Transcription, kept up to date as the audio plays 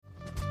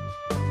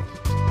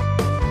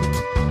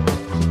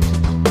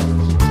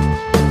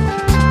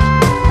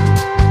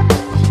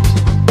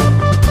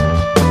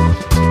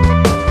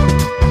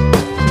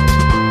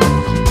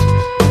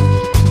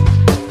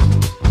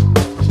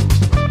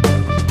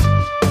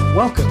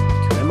Welcome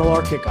to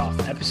MLR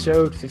Kickoff,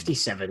 episode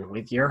 57,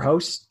 with your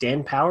hosts,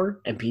 Dan Power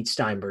and Pete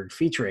Steinberg,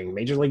 featuring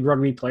Major League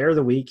Rugby Player of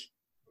the Week,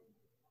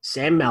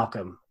 Sam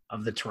Malcolm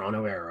of the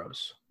Toronto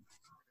Arrows.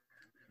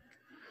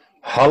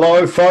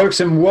 Hello,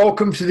 folks, and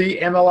welcome to the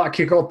MLR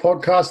Kickoff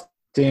podcast.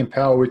 Dan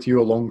Power with you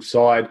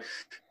alongside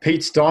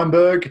Pete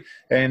Steinberg.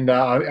 And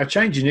I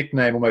change your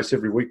nickname almost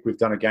every week. We've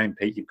done a game,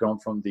 Pete. You've gone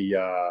from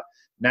the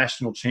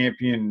national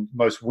champion,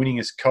 most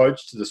winningest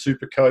coach to the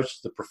super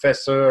coach to the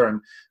professor. And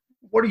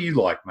what do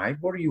you like, mate?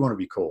 What do you want to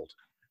be called?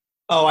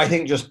 Oh, I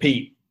think just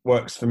Pete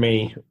works for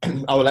me.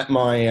 I will let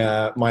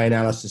my my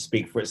analysis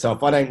speak for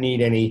itself. I don't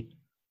need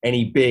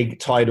any big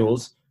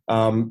titles.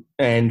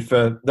 And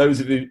for those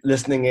of you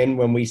listening in,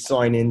 when we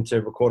sign in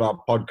to record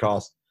our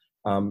podcast,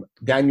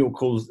 Daniel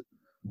calls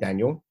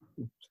Daniel.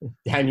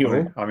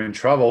 I'm in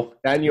trouble.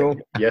 Daniel.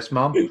 Yes,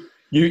 Mum.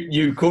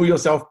 You call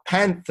yourself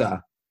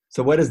Panther.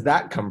 So where does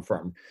that come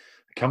from?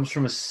 It comes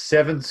from a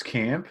Sevens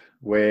camp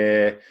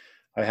where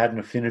I had an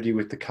affinity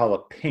with the colour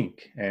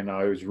pink, and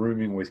I was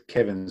rooming with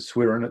Kevin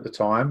Swirin at the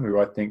time, who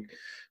I think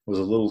was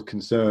a little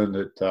concerned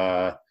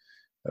that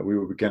we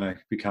were going to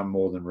become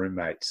more than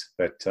roommates.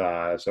 But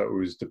so it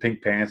was the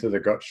Pink Panther that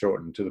got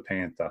shortened to the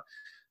Panther.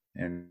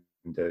 And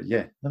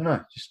yeah, I don't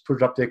know, just put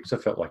it up there because I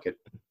felt like it.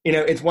 You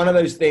know, it's one of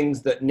those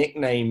things that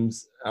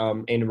nicknames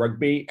in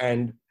rugby,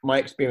 and my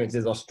experience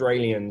is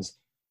Australians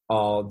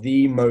are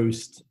the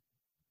most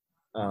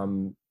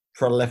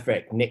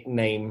prolific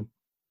nickname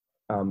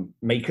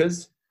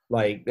makers.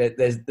 Like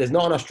there's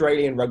not an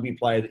Australian rugby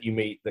player that you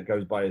meet that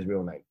goes by his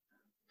real name.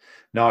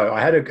 No,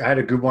 I had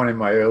a good one in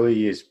my early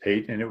years,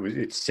 Pete, and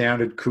it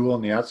sounded cool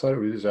on the outside. It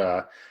was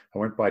I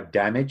went by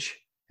Damage,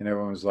 and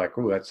everyone was like,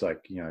 "Oh, that's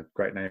like, you know,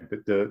 great name."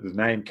 But the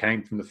name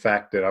came from the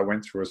fact that I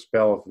went through a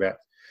spell of about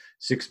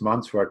 6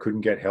 months where I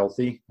couldn't get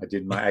healthy. I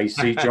did my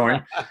AC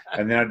joint,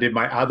 and then I did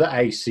my other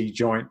AC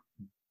joint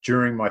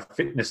during my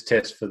fitness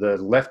test for the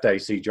left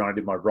AC joint. I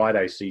did my right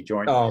AC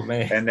joint. Oh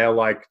man! And they're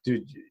like,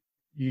 "Dude,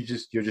 you're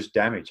just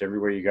damaged.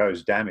 Everywhere you go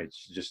is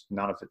damage. Just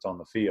none of it's on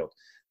the field."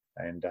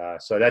 And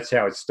so that's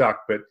how it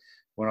stuck. But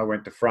when I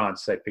went to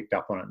France, they picked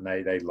up on it and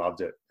they loved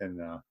it. And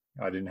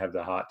I didn't have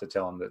the heart to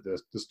tell them that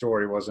the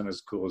story wasn't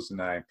as cool as the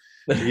name.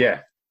 But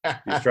yeah,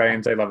 the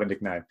Australians, they love a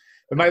nickname.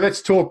 But mate,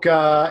 let's talk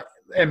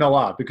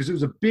MLR, because it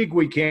was a big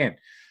weekend.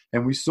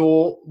 And we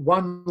saw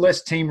one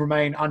less team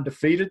remain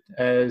undefeated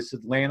as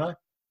Atlanta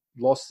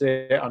lost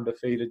their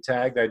undefeated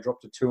tag. They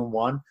dropped to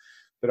 2-1.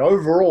 But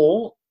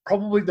overall,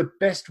 probably the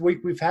best week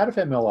we've had of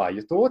MLR.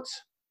 Your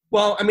thoughts?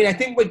 Well, I mean, I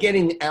think we're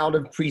getting out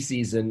of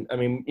preseason. I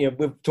mean, you know,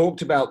 we've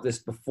talked about this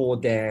before,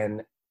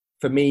 Dan.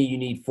 For me, you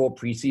need 4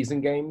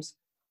 preseason games,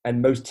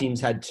 and most teams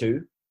had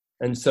 2.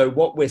 And so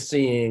what we're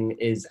seeing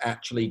is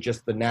actually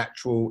just the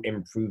natural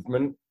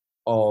improvement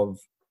of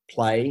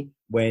play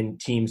when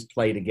teams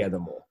play together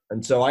more.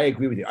 And so I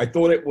agree with you. I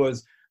thought it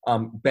was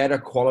better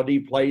quality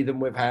play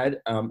than we've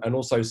had, and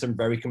also some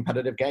very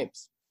competitive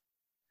games.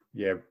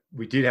 Yeah,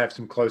 we did have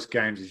some close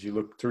games as you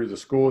look through the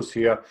scores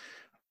here.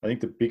 I think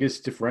the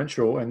biggest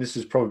differential, and this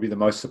is probably the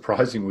most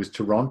surprising, was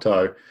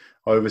Toronto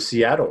over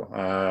Seattle,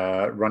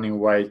 running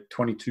away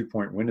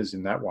 22-point winners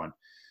in that one.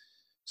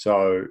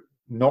 So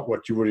not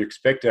what you would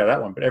expect out of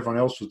that one, but everyone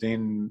else was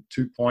in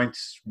 2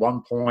 points,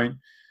 1 point,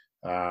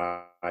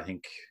 I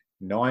think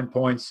 9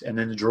 points, and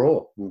then the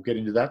draw. We'll get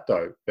into that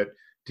though. But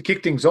to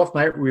kick things off,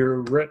 mate,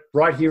 we're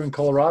right here in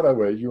Colorado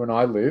where you and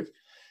I live,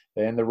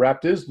 and the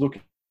Raptors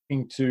looking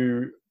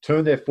to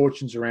turn their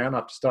fortunes around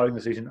after starting the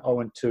season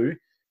 0-2.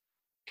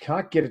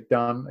 Can't get it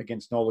done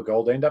against Nola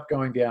Gold. They end up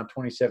going down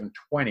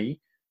 27-20.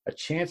 A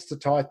chance to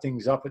tie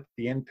things up at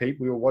the end, Pete.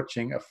 We were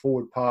watching a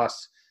forward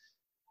pass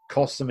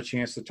cost them a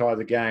chance to tie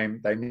the game.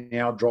 They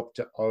now drop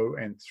to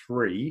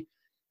 0-3.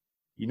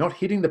 You're not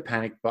hitting the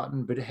panic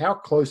button, but how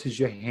close is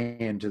your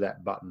hand to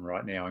that button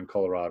right now in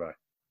Colorado?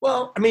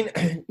 Well, I mean,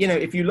 you know,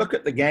 if you look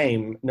at the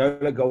game,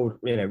 Nola Gold,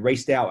 you know,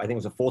 raced out. I think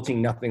it was a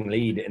 14-0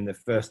 lead in the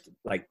first,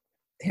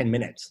 10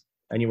 minutes.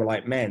 And you were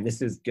like, man,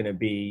 this is going to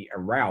be a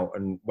rout.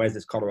 And where's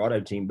this Colorado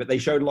team? But they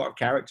showed a lot of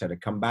character to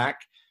come back,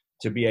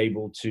 to be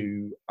able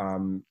to,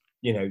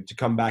 to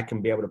come back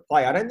and be able to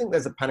play. I don't think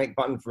there's a panic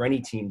button for any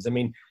teams. I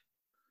mean,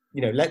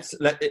 you know,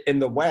 in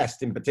the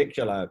West in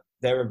particular,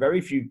 there are very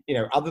few, you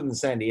know, other than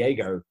San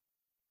Diego,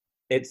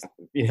 it's,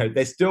 you know,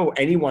 there's still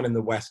anyone in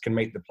the West can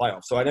make the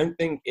playoffs. So I don't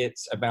think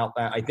it's about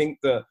that. I think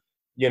that,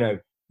 you know,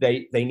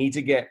 they need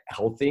to get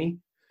healthy.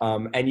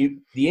 The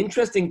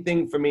interesting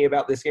thing for me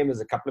about this game,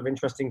 there's a couple of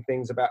interesting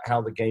things about how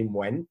the game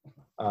went.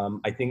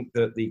 I think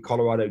that the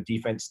Colorado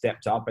defense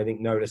stepped up. I think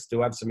Nola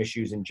still have some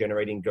issues in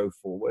generating go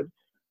forward.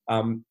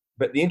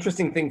 But the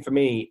interesting thing for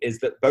me is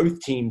that both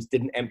teams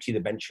didn't empty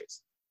the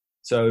benches.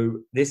 So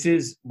this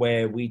is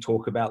where we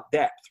talk about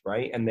depth,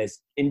 right? And there's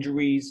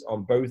injuries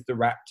on both the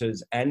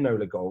Raptors and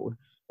Nola Gold.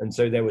 And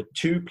so there were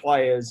 2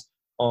 players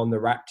on the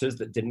Raptors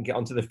that didn't get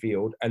onto the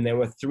field. And there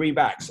were 3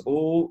 backs,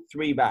 all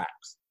 3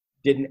 backs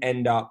didn't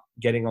end up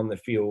getting on the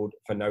field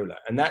for Nola.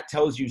 And that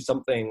tells you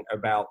something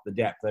about the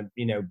depth. And,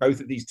 you know,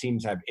 both of these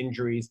teams have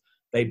injuries.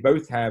 They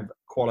both have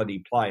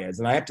quality players.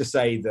 And I have to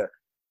say that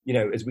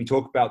as we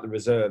talk about the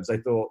reserves, I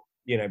thought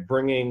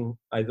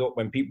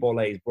when Pete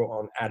Borlase brought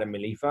on Adam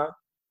Malifa,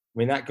 I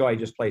mean, that guy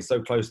just plays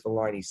so close to the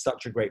line. He's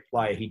such a great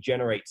player. He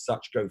generates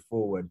such go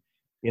forward.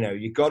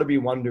 You've got to be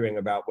wondering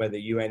about whether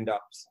you end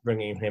up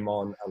bringing him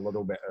on a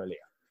little bit earlier.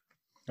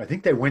 I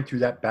think they went through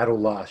that battle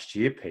last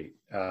year, Pete.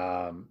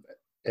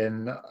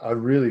 And I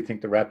really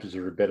think the Raptors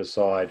are a better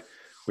side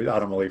with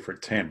Adam Malifa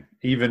at 10.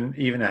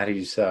 Even at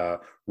his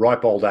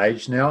ripe old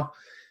age now,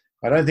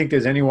 I don't think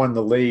there's anyone in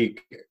the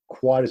league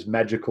quite as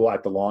magical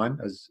at the line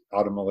as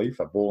Adam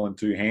Malifa. Ball in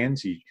two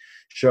hands. He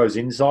shows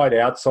inside,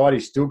 outside.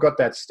 He's still got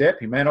that step.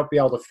 He may not be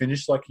able to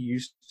finish like he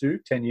used to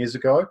 10 years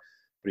ago, but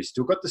he's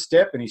still got the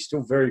step and he's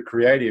still very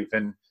creative.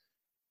 And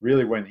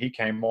really, when he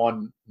came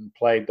on and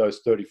played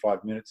those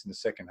 35 minutes in the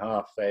second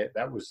half,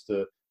 that was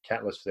the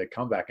catalyst for their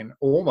comeback. And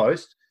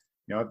almost,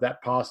 if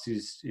that pass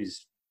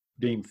is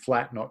deemed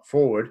flat, not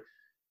forward,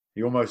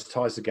 he almost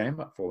ties the game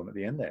up for them at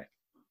the end there.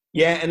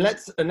 Yeah, and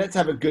let's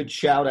have a good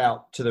shout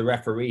out to the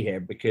referee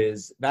here,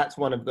 because that's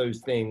one of those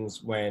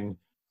things when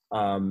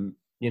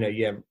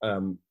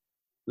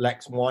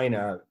Lex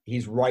Weiner,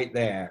 he's right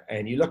there,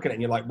 and you look at it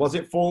and you're like, was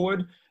it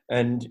forward?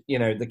 And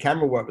the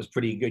camera work was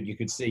pretty good. You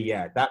could see,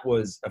 yeah, that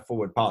was a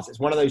forward pass. It's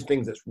one of those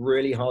things that's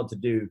really hard to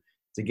do,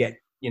 to get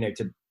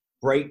to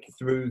break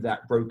through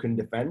that broken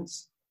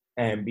defense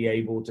and be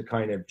able to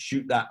kind of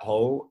shoot that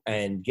hole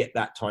and get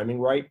that timing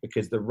right,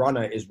 because the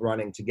runner is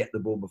running to get the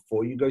ball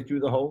before you go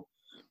through the hole.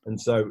 And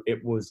so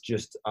it was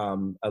just a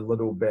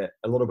little bit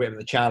of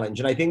the challenge.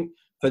 And I think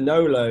for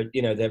Nola,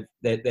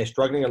 they're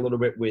struggling a little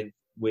bit with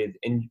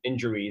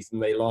injuries,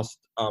 and they lost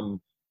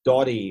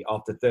Dottie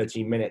after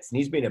 13 minutes, and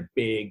he's been a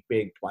big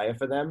player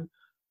for them.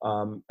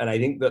 And I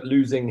think that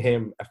losing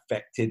him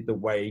affected the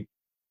way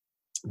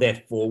their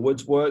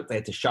forwards worked. They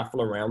had to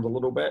shuffle around a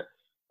little bit.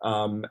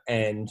 I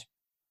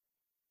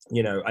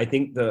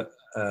think that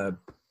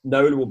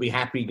Nola will be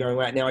happy going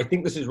right now. I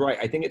think this is right.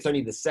 I think it's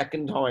only the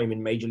second time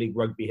in Major League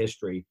Rugby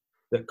history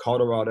that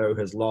Colorado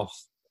has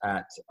lost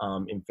at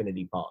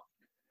Infinity Park.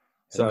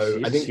 So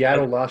I think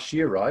Seattle last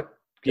year, right?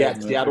 Yeah,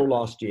 Seattle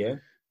last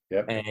year.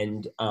 Yep.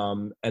 And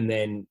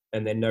then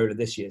Nola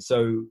this year.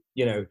 So,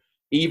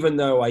 even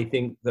though I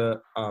think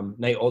that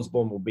Nate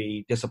Osborne will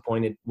be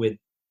disappointed with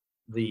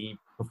the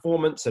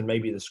performance and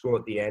maybe the score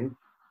at the end,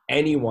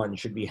 anyone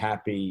should be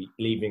happy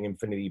leaving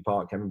Infinity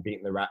Park having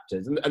beaten the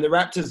Raptors. And the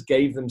Raptors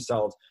gave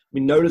themselves,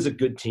 Nola's a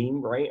good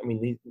team, right?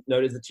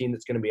 Nola's the team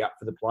that's going to be up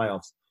for the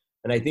playoffs.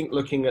 And I think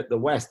looking at the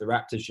West, the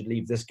Raptors should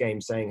leave this game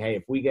saying, hey,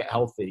 if we get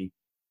healthy,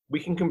 we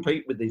can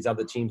compete with these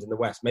other teams in the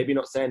West. Maybe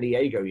not San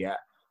Diego yet,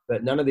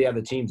 but none of the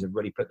other teams have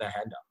really put their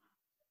hand up.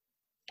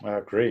 I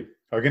agree.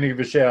 I'm going to give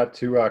a shout out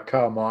to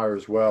Carl Meyer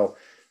as well.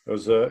 There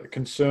was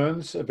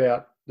concerns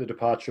about the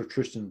departure of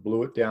Tristan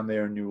Blewett down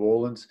there in New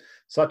Orleans.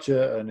 Such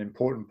an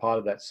important part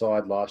of that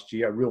side last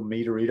year, a real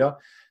meter eater.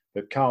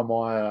 But Carl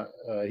Meyer,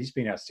 he's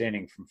been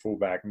outstanding from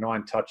fullback,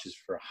 9 touches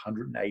for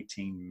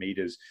 118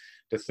 meters.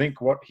 To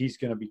think what he's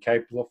going to be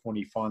capable of when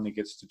he finally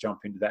gets to jump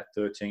into that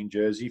 13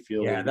 jersey.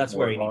 That's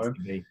where he needs to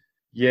be.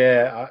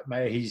 Yeah,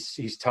 mate,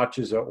 his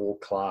touches are all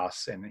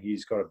class, and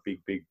he's got a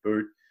big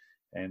boot.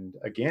 And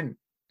again,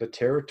 the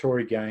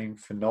territory game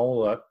for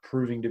Nola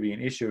proving to be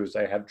an issue as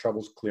they have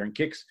troubles clearing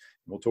kicks.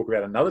 We'll talk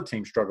about another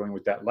team struggling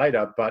with that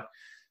later, but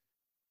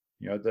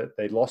that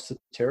they lost the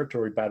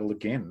territory battle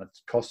again. That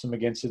cost them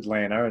against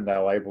Atlanta, and they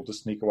were able to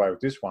sneak away with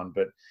this one.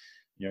 But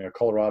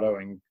Colorado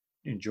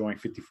enjoying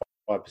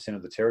 55%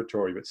 of the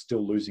territory, but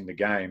still losing the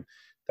game.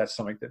 That's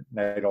something that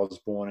Nate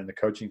Osborne and the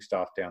coaching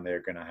staff down there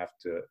are going to have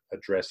to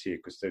address here,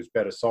 because there's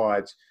better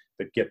sides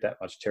that get that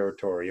much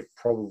territory. You're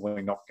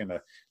probably not going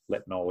to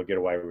let Nola get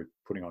away with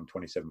putting on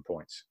 27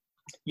 points.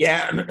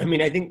 Yeah,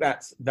 I think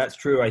that's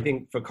true. I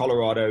think for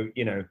Colorado,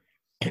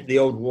 the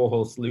old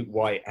warhorse Luke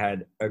White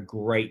had a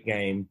great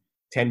game,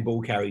 10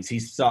 ball carries.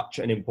 He's such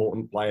an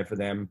important player for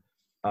them.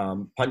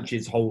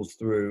 Punches holes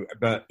through.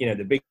 But,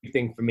 the big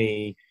thing for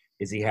me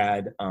is he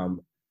had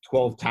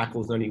 12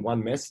 tackles and only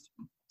 1 missed.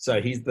 So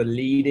he's the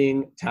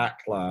leading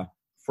tackler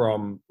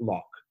from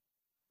lock,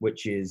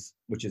 which is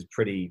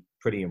pretty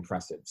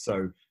impressive.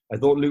 So I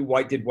thought Luke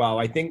White did well.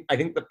 I think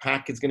the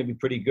pack is going to be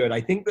pretty good. I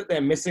think that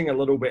they're missing a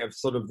little bit of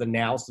sort of the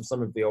nous of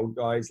some of the old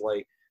guys,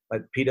 like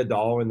Peter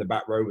Dahl in the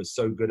back row was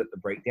so good at the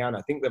breakdown.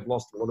 I think they've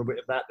lost a little bit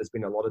of that. There's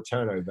been a lot of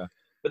turnover,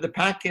 but the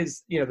pack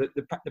is,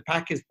 the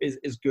pack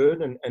is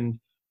good. And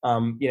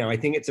I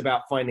think it's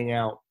about finding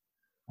out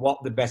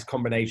what the best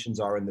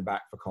combinations are in the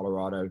back for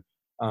Colorado.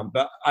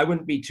 But I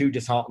wouldn't be too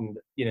disheartened.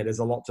 There's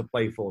a lot to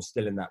play for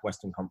still in that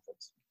Western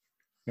Conference.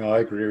 No, I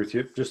agree with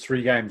you. Just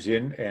 3 games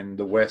in, and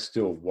the West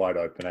still wide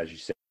open, as you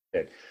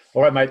said.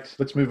 All right, mate,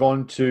 let's move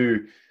on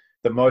to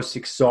the most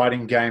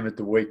exciting game of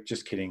the week.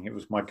 Just kidding. It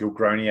was my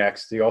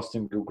Gilgroniacs, the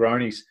Austin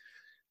Gilgronis.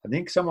 I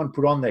think someone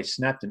put on they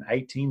snapped an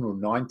 18 or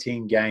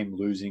 19 game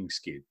losing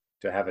skid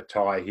to have a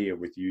tie here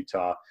with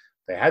Utah.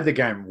 They had the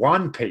game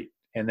won, Pete,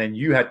 and then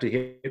you had to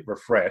hit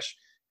refresh,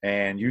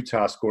 and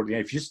Utah scored.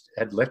 If you just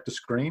had left the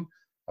screen,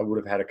 I would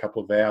have had a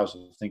couple of hours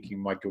of thinking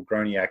my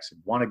Gilgroniacs had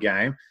won a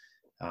game.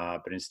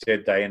 But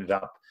instead, they ended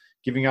up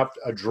giving up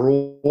a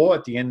draw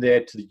at the end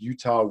there to the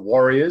Utah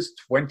Warriors,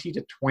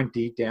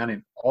 20-20 down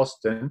in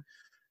Austin.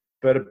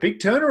 But a big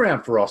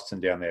turnaround for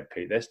Austin down there,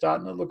 Pete. They're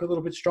starting to look a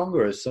little bit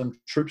stronger as some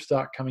troops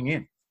start coming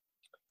in.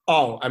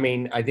 Oh, I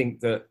mean, I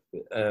think that,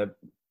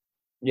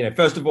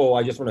 first of all,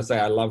 I just want to say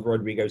I love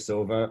Rodrigo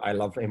Silva. I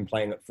love him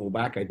playing at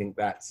fullback. I think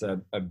that's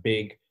a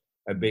big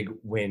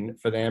win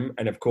for them.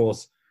 And of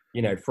course,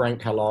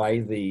 Frank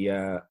Halai,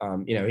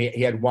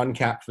 he had one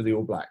cap for the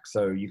All Blacks.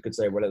 So you could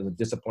say, well, it was a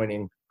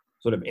disappointing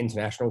sort of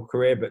international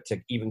career, but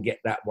to even get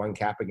that one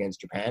cap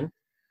against Japan,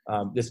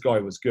 this guy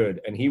was good.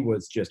 And he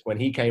was just, when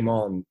he came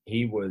on,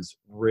 he was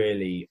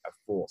really a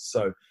force.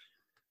 So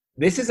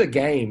this is a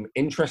game,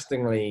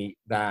 interestingly,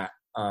 that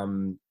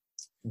Austin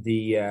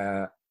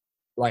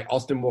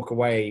walk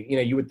away.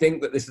 You would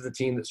think that this is a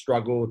team that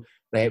struggled.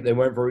 They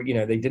weren't very,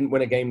 they didn't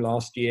win a game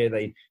last year.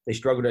 They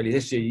struggled early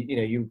this year.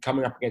 You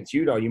coming up against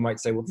Utah, you might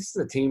say, well, this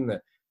is a team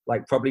that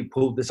probably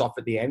pulled this off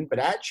at the end. But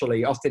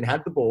actually, Austin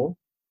had the ball.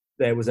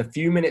 There was a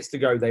few minutes to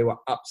go. They were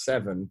up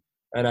 7.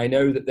 And I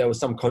know that there was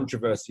some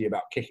controversy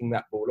about kicking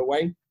that ball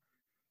away,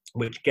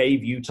 which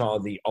gave Utah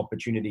the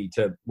opportunity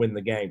to win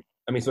the game.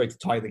 To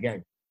tie the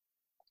game.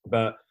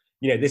 But,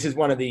 this is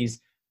one of these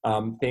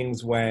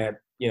things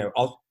where,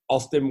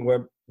 Austin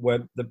were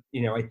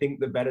I think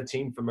the better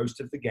team for most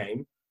of the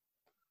game,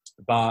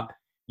 but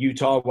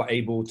Utah were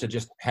able to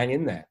just hang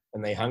in there,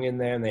 and they hung in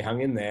there,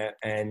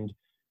 and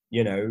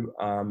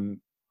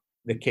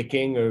the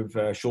kicking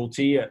of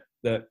Schulte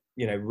that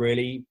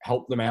really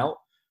helped them out,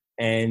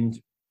 and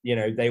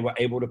they were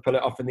able to pull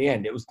it off in the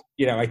end. It was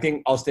I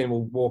think Austin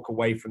will walk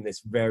away from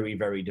this very,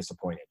 very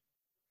disappointed.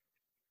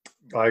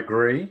 I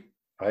agree,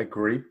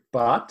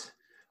 but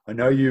I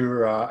know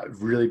you're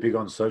really big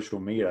on social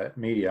media.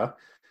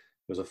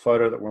 There's a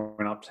photo that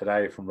went up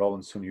today from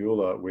Roland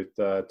Suniula with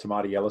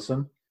Tamati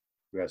Ellison,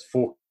 who has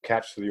 4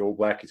 caps for the All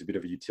Black. He's a bit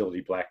of a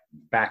utility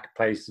back,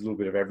 plays a little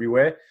bit of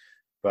everywhere.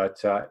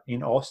 But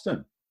in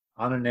Austin,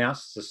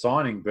 unannounced the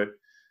signing, but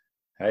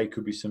hey,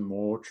 could be some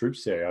more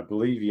troops there. I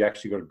believe he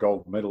actually got a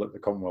gold medal at the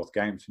Commonwealth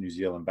Games for New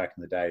Zealand back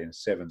in the day in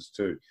sevens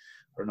too.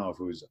 I don't know if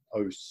it was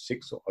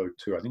 06 or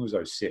 02. I think it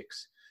was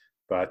 06.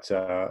 But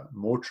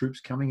more troops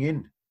coming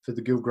in for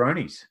the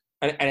Gilgronis.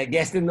 And I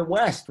guess in the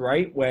West,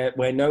 right, where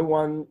no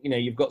one,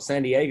 you've got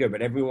San Diego,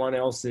 but everyone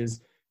else is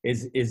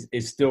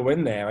still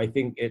in there. I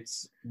think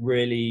it's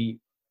really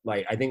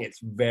I think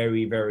it's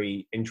very,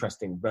 very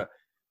interesting. But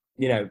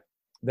the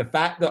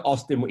fact that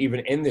Austin were even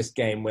in this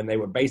game when they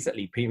were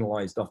basically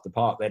penalized off the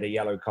park, they had a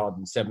yellow card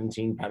and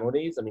 17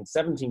 penalties.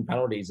 17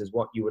 penalties is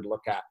what you would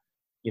look at.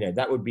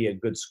 That would be a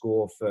good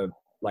score for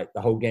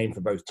the whole game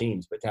for both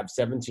teams. But to have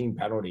 17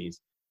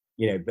 penalties,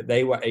 but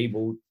they were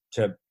able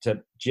to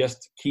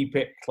just keep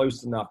it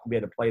close enough to be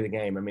able to play the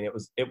game.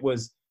 It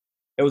was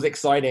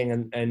exciting,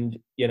 and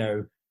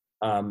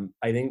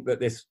I think that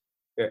this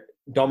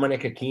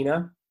Dominic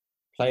Aquina,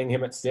 playing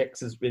him at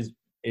 6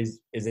 is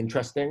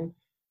interesting.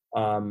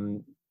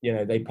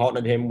 They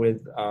partnered him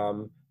with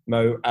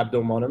Mo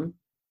Abdul-Monem,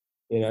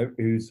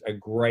 who's a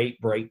great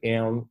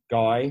breakdown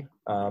guy,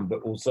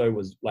 but also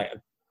was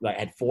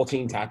had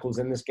 14 tackles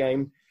in this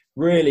game.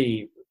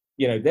 Really,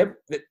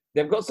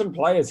 they've got some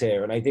players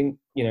here, and I think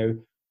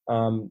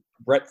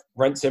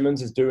Brent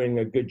Simmons is doing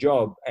a good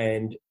job.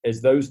 And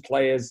as those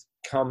players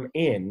come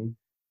in,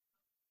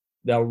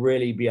 they'll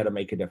really be able to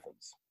make a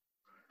difference.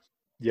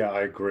 Yeah,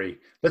 I agree.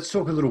 Let's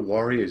talk a little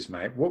Warriors,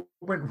 mate. What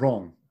went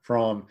wrong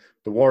from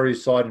the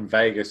Warriors side in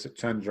Vegas that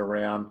turned it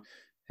around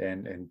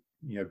and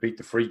beat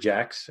the Free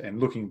Jacks? And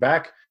looking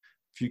back,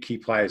 a few key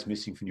players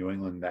missing for New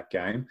England in that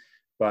game.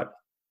 But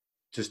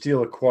to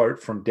steal a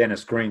quote from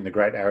Dennis Green, the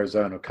great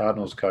Arizona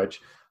Cardinals coach,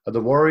 are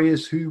the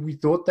Warriors who we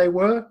thought they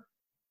were?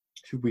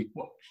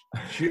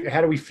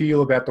 How do we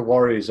feel about the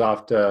Warriors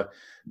after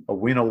a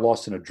win, a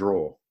loss, and a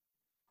draw?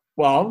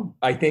 Well,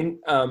 I think,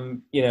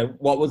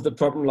 what was the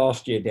problem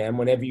last year, Dan?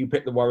 Whenever you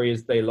picked the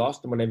Warriors, they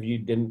lost. And whenever you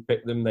didn't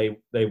pick them, they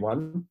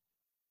won.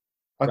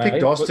 I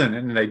picked Austin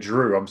and they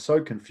drew. I'm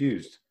so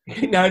confused.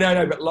 No.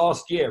 But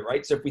last year,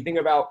 right? So if we think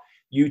about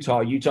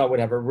Utah would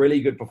have a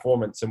really good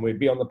performance, and we'd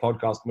be on the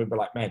podcast and we'd be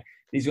like, man,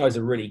 these guys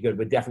are really good.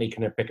 We're definitely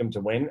going to pick them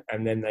to win.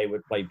 And then they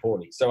would play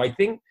poorly. So I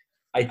think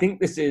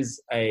this is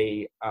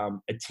a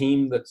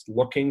team that's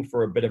looking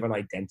for a bit of an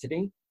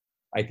identity.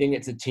 I think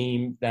it's a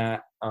team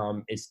that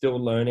is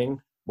still learning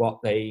what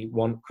they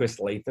want Chris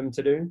Latham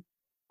to do.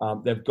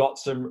 They've got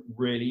some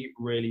really,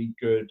 really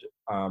good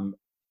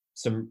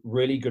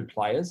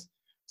players.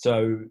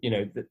 So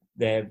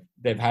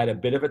they've had a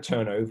bit of a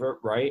turnover,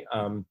 right?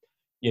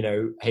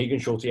 Hagen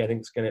Schulte, I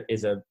think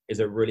is a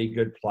really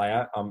good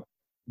player.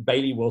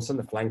 Bailey Wilson,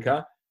 the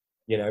flanker,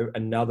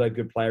 another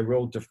good player,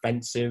 real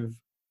defensive,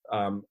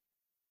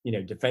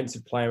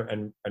 defensive player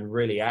and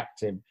really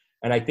active.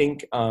 And I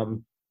think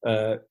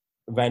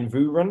Van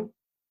Vuuren,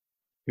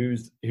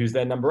 who's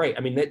their number 8.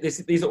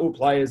 These are all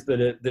players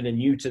that are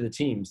new to the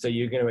team, so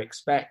you're going to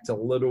expect a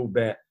little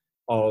bit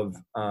of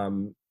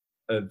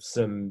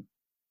some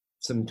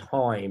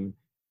time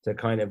to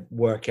kind of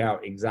work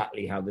out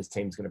exactly how this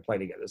team's going to play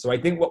together. So I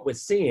think what we're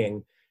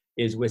seeing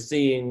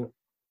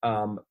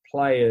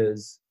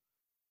players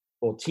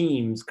or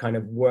teams kind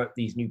of work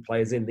these new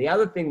players in. The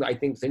other thing that I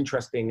think is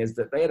interesting is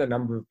that they had a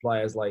number of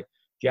players like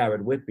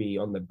Jared Whitby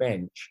on the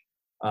bench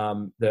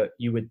that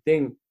you would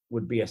think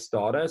would be a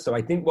starter. So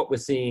I think what we're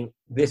seeing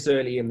this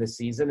early in the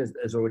season is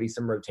there's already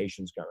some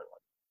rotations going on,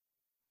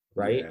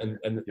 right? Yeah.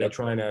 And they're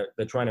trying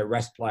to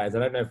rest players. I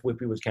don't know if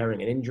Whitby was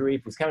carrying an injury.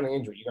 If he's carrying an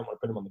injury, you don't want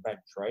to put him on the bench,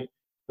 right?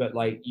 But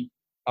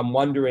I'm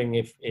wondering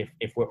if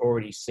we're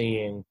already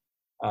seeing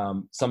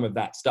some of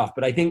that stuff.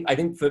 But I think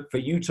for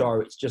Utah,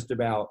 it's just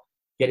about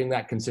getting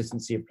that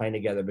consistency of playing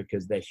together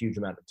because there's huge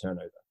amount of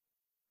turnover.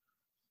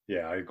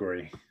 Yeah, I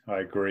agree.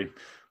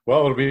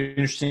 Well, it'll be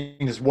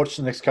interesting to watch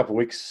the next couple of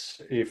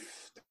weeks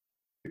if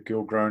the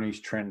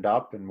Gilgronis trend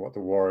up and what the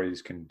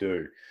Warriors can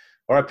do.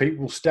 All right, Pete,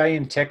 we'll stay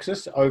in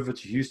Texas. Over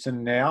to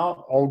Houston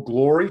now. Old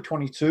Glory,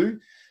 22.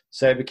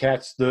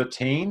 Sabercats,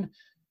 13.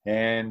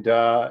 And,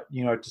 to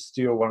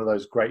steal one of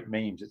those great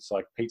memes, it's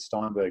like Pete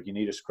Steinberg, you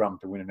need a scrum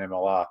to win an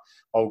MLR.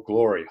 Old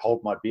Glory,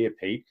 hold my beer,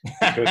 Pete,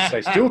 because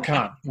they still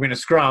can't win a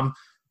scrum,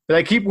 but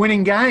they keep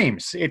winning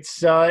games. It's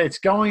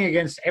going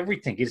against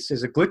everything.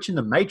 There's a glitch in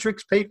the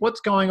matrix, Pete. What's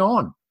going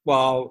on?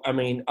 Well, I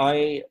mean,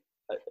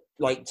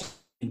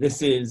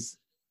 this is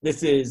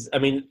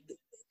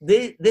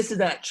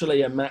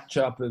actually a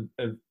matchup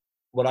of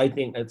what I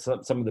think are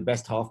some of the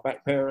best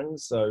halfback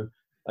pairings. So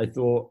I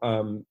thought,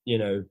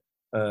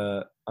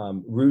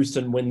 Roos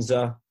and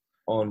Windsor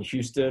on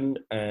Houston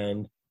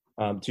and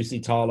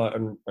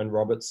Tusitala and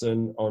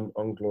Robertson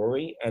on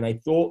Glory. And I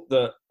thought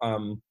that,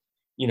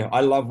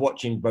 I love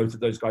watching both of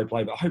those guys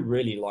play, but I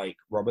really like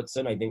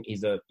Robertson. I think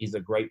he's a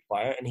great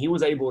player, and he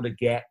was able to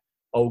get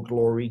Old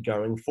Glory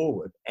going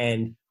forward.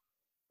 And,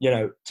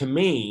 to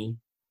me,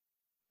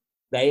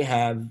 they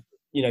have,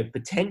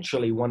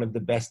 potentially one of the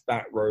best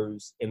back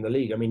rows in the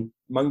league. I mean,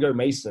 Mungo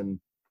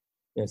Mason,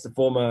 it's the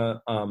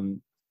former,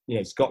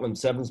 Scotland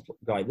Sevens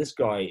guy. This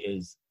guy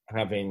is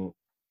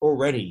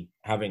already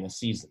having a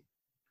season.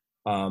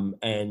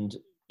 And,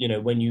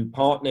 when you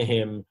partner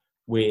him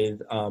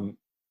with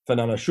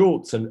Fernando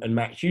Schultz and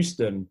Matt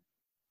Houston,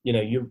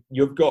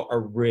 you've got a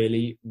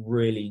really,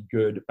 really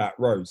good back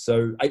row.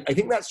 So I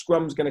think that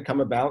scrum's going to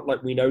come about.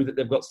 Like, we know that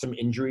they've got some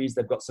injuries.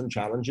 They've got some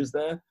challenges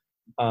there.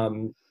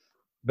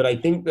 But I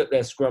think that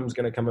their scrum's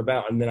going to come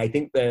about. And then I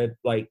think they're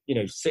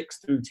 6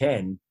 through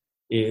 10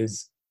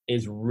 is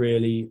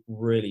really,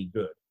 really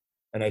good.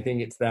 And I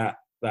think it's that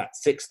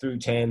 6 through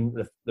 10,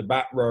 the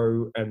back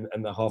row and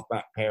the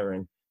halfback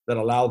pairing that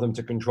allow them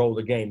to control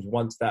the games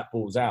once that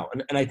ball's out.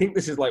 And I think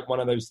this is like one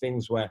of those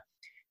things where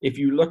if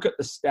you look at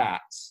the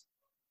stats,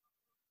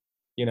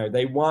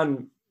 they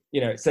won,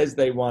 it says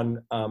they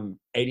won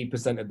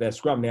 80% of their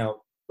scrum. Now,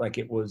 like,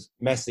 it was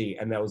messy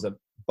and there was a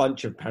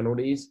bunch of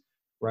penalties,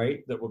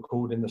 right, that were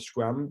called in the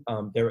scrum.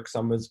 Derek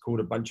Summers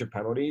called a bunch of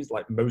penalties,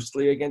 like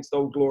mostly against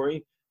Old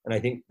Glory. And I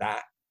think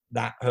that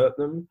hurt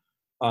them.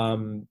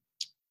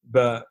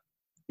 But,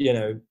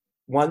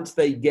 once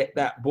they get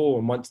that ball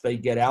and once they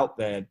get out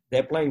there,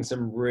 they're playing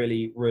some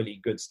really, really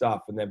good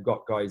stuff. And they've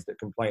got guys that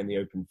can play in the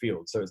open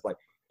field. So it's like,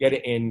 get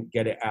it in,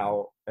 get it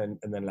out, and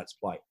then let's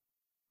play.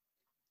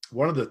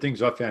 One of the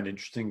things I found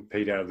interesting,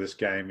 Pete, out of this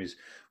game is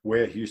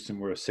where Houston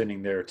were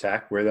sending their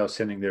attack, where they were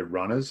sending their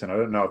runners. And I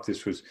don't know if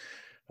this was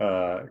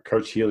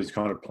Coach Healy's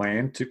kind of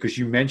plan, because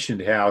you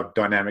mentioned how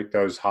dynamic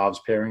those halves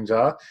pairings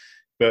are.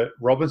 But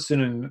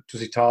Robinson and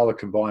Tusitala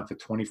combined for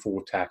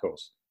 24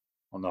 tackles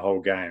on the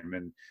whole game.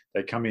 And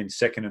they come in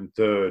second and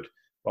third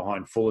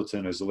behind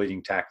Fullerton as the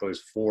leading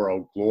tacklers for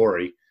Old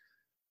Glory.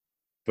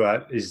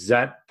 But is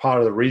that part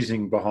of the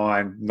reasoning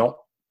behind not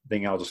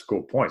being able to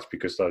score points,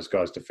 because those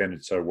guys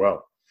defended so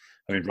well?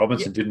 I mean,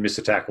 Robinson didn't miss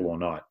a tackle all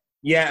night.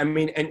 Yeah, I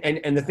mean,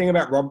 and the thing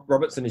about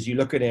Robertson is you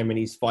look at him and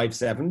he's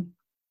 5'7",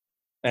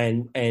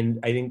 and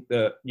I think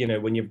that,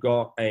 when you've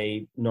got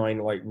a 9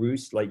 like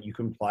Roos, like, you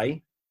can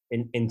play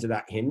into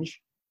that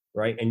hinge,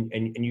 right?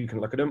 And you can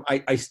look at him.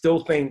 I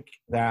still think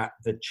that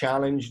the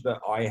challenge that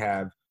I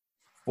have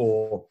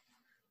for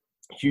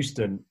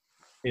Houston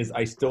is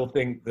I still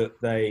think that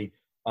they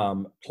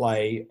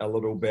play a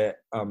little bit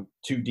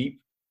too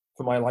deep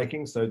for my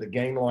liking. So the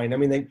gain line, I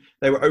mean,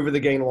 they were over the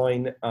gain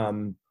line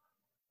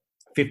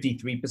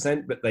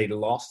 53%, but they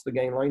lost the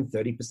gain line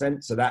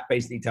 30%. So that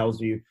basically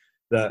tells you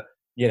that,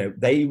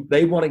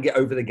 they want to get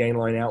over the gain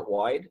line out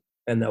wide,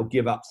 and they'll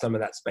give up some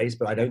of that space.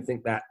 But I don't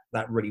think that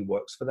really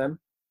works for them.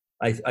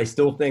 I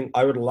still think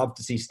I would love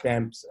to see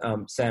Sam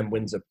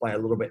Windsor play a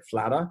little bit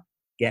flatter,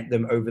 get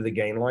them over the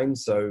gain line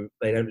so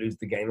they don't lose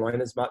the gain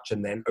line as much,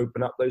 and then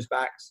open up those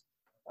backs.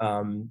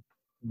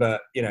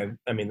 But,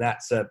 I mean,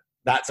 that's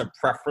a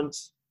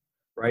preference,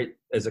 right,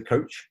 as a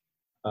coach,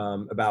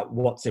 about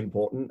what's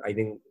important. I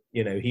think,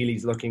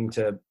 Healy's looking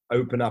to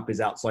open up his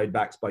outside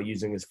backs by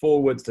using his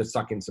forwards to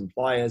suck in some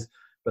players.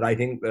 But I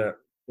think that,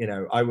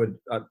 I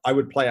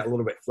would play it a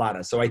little bit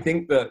flatter. So I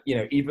think that,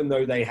 even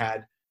though they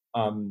had,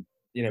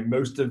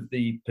 most of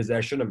the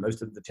possession and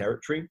most of the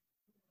territory,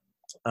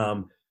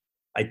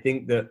 I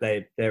think that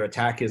their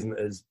attack isn't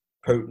as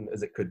potent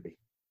as it could be.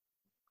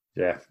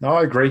 Yeah, no,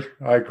 I agree.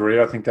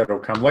 I think that'll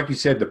come. Like you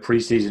said, the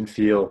preseason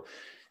feel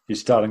you're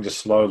starting to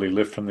slowly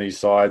lift from these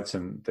sides,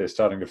 and they're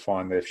starting to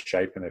find their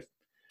shape and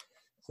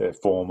their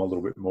form a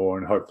little bit more.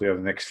 And hopefully over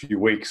the next few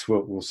weeks,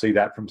 we'll see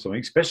that from something,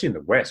 especially in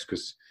the West,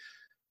 because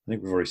I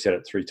think we've already said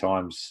it 3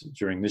 times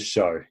during this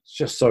show. It's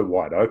just so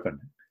wide open.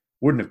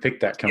 Wouldn't have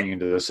picked that coming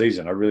into the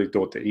season. I really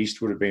thought the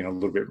East would have been a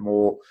little bit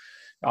more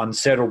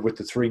unsettled with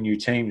the 3 new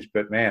teams.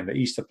 But, man, the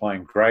East are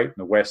playing great. And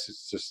the West,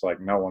 it's just like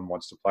no one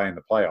wants to play in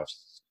the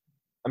playoffs.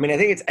 I mean, I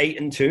think it's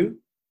 8-2.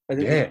 I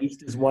think the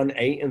East is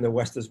 1-8 and the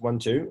West is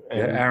 1-2.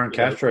 And, Aaron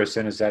Castro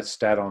sent us that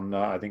stat on,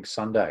 I think,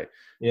 Sunday.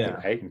 Yeah.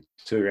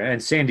 8-2.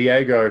 And San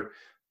Diego,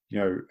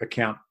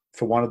 account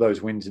for one of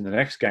those wins in the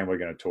next game we're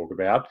going to talk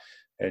about.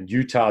 And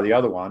Utah, the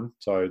other one.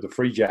 So the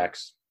Free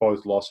Jacks,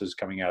 both losses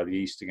coming out of the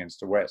East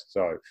against the West.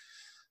 So,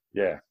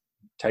 yeah,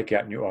 take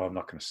out I'm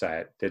not going to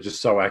say it. They're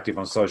just so active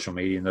on social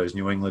media, and those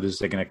New Englanders,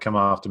 they're going to come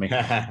after me.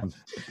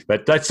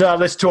 But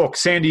let's talk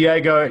San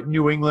Diego,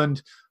 New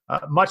England.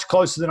 Much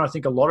closer than I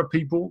think a lot of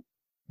people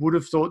would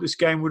have thought this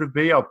game would have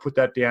been. I'll put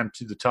that down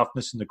to the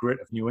toughness and the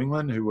grit of New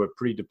England, who were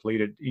pretty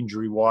depleted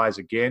injury-wise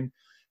again,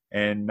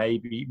 and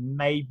maybe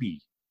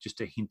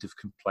just a hint of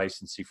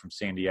complacency from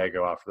San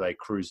Diego after they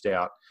cruised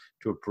out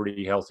to a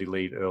pretty healthy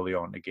lead early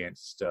on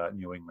against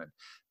New England.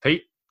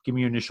 Pete, give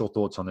me your initial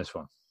thoughts on this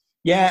one.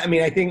 Yeah, I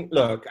mean, I think,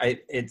 look, I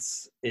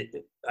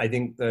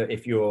think that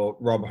if you're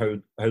Rob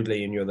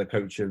Hoadley and you're the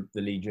coach of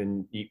the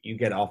Legion, you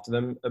get after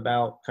them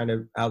about kind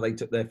of how they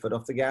took their foot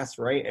off the gas,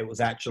 right? It was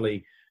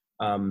actually,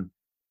 the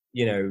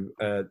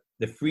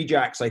Free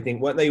Jacks, I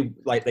think,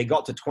 they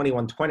got to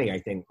 21-20, I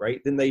think, right?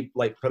 Then they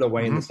put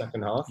away in the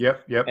second half.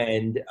 Yep.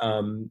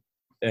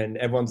 And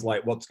everyone's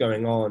like, what's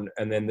going on?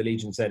 And then the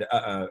Legion said,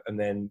 and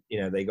then,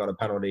 they got a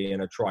penalty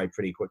and a try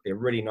pretty quickly. A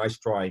really nice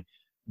try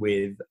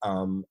with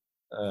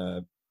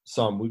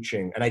Sam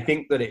Wuching. And I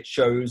think that it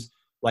shows,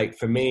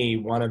 for me,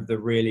 one of the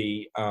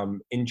really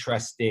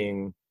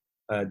interesting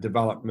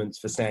developments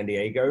for San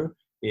Diego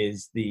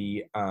is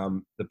the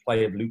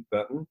play of Luke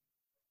Burton,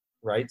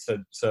 right? So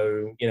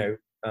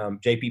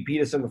JP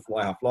Peterson, the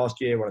fly half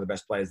last year, one of the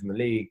best players in the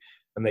league,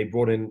 and they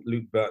brought in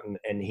Luke Burton,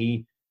 and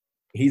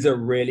he's a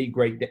really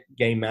great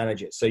game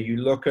manager. So you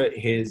look at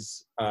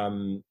his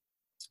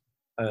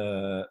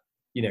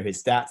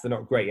his stats, they're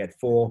not great. He had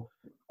four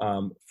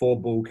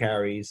ball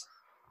carries,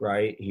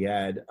 right? He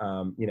had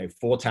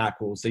 4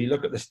 tackles. So you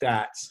look at the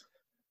stats,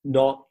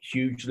 not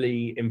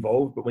hugely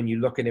involved, but when you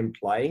look at him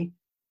play,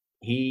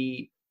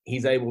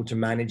 he's able to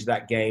manage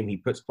that game. He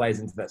puts players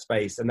into that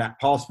space, and that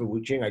pass for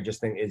Wuching, I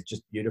just think is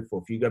just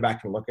beautiful. If you go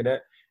back and look at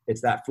it,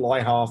 it's that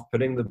fly half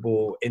putting the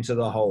ball into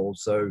the hole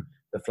so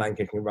the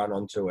flanker can run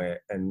onto it,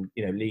 and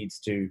leads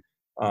to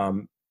a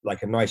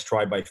nice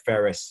try by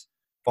Ferris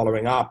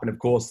following up. And of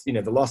course,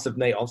 the loss of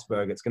Nate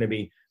Osberg, it's going to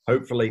be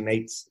hopefully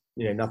Nate's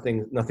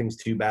nothing's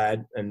too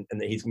bad, and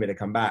that he's going to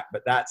come back.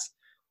 But that's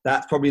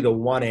probably the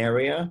one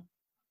area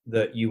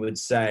that you would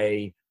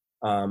say,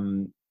 or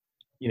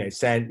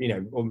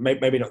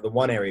maybe not the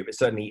one area, but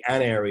certainly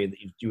an area that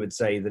you would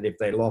say that if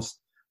they lost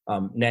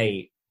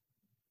Nate,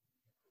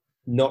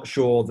 not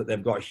sure that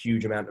they've got a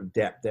huge amount of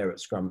depth there at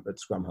scrum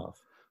half.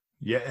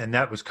 Yeah, and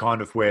that was kind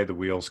of where the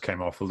wheels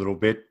came off a little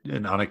bit,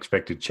 an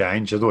unexpected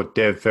change. I thought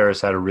Dev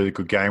Ferris had a really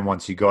good game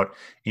once he got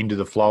into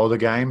the flow of the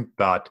game,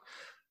 but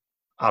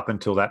up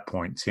until that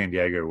point, San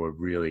Diego were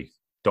really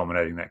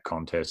dominating that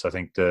contest. I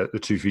think the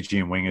 2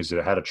 Fijian wingers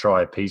that had a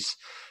try apiece,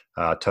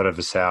 Toto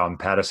Vasau and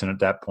Patterson at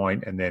that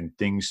point, and then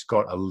things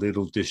got a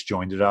little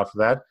disjointed after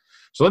that.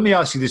 So let me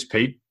ask you this,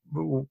 Pete.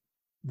 We'll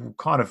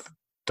kind of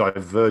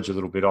diverge a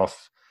little bit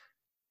off.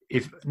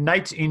 If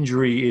Nate's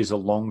injury is a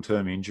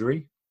long-term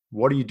injury,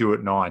 what do you do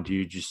at 9? Do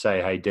you just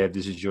say, hey, Dev,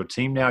 this is your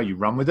team now, you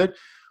run with it?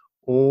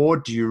 Or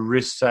do you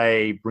risk,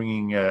 say,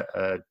 bringing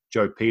a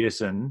Joe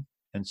Peterson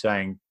and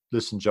saying,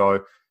 listen,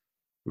 Joe,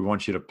 we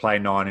want you to play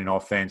 9 in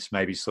offense,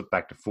 maybe slip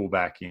back to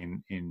fullback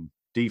in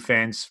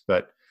defense,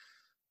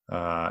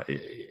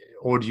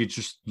 or do you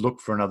just look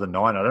for another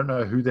 9? I don't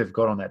know who they've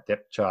got on that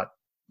depth chart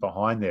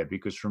behind there,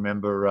 because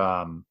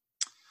remember,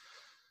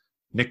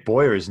 Nick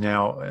Boyer is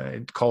now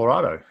in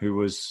Colorado, who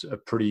was a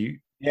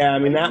pretty... Yeah, I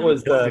mean, that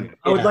was the...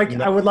 I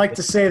would like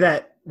to say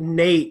that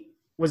Nate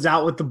was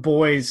out with the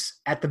boys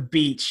at the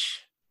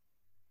beach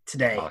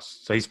today. Oh,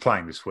 so he's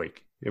playing this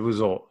week. It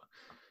was all...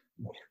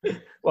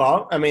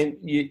 Well, I mean,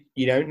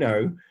 you don't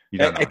know.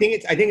 I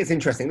think it's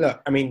interesting.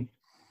 Look, I mean,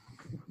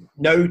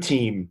 no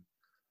team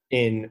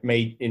in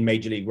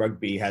Major League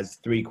Rugby has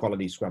 3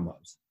 quality scrum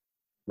halves,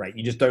 right?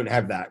 You just don't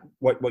have that.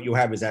 What you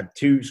have is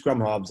 2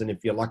 scrum halves, and if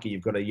you're lucky,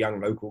 you've got a young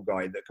local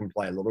guy that can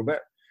play a little bit.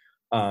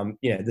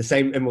 The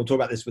same, and we'll talk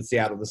about this with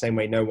Seattle, the same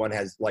way no one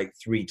has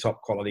 3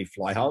 top quality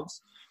fly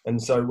halves. And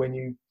so when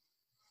you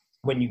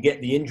get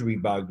the injury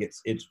bug,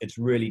 it's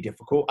really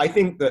difficult. I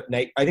think that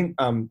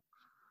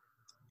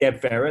Dev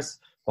Ferris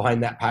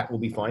behind that pack will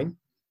be fine.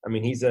 I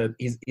mean, he's a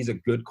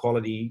good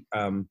quality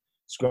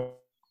scrum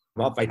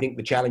half. I think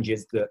the challenge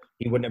is that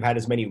he wouldn't have had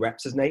as many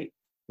reps as Nate,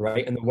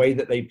 right? And the way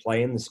that they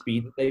play and the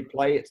speed that they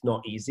play, it's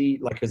not easy.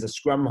 As a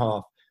scrum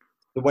half,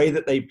 the way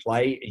that they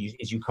play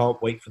is you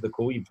can't wait for the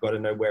call. You've got to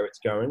know where it's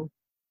going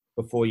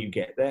before you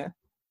get there.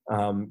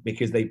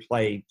 because they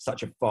play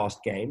such a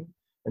fast game.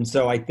 And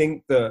so I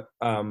think that,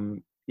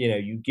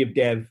 you give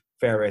Dev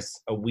Ferris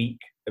a week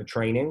of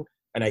training,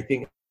 and I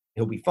think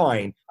he'll be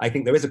fine. I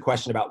think there is a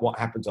question about what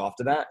happens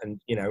after that.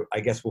 And, I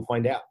guess we'll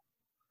find out.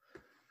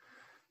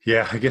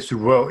 Yeah, I guess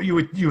we will. You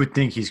would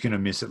think he's going to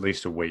miss at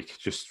least a week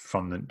just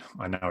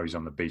I know he's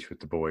on the beach with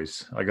the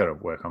boys. I got to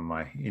work on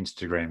my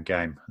Instagram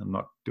game. I'm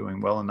not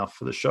doing well enough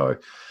for the show.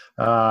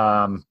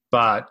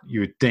 But you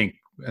would think,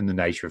 in the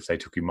nature, if they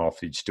took him off,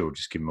 he'd still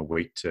just give him a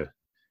week to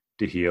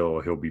heal,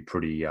 or he'll be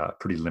pretty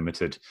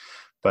limited.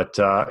 But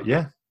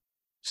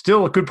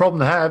still a good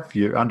problem to have.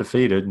 You're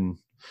undefeated, and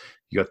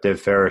you got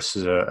Dev Ferris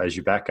as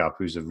your backup,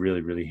 who's a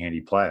really, really handy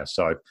player.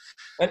 So,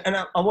 and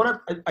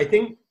I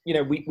think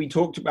we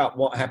talked about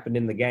what happened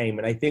in the game,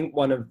 and I think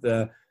one of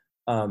the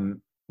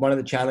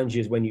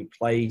challenges when you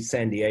play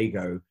San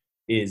Diego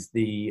is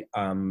the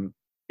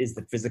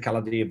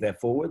physicality of their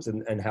forwards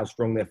and how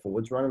strong their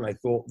forwards run. And I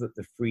thought that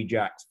the Free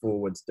Jacks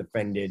forwards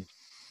defended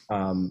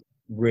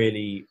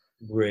really,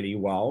 really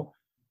well.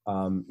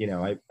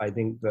 I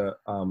think that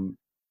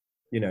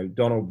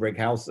Donald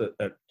Brighouse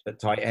at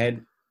tight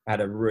head had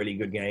a really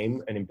good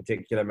game, and in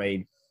particular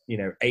made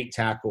 8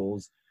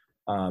 tackles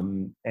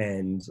and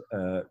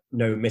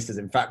no misses.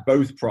 In fact,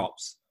 both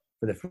props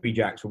for the Free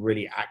Jacks were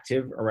really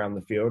active around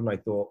the field, and I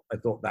thought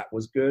that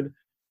was good.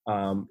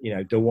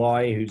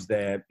 Dawai, who's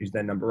their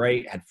number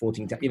 8, had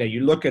 14.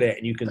 You look at it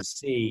and you can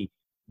see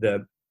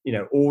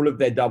all of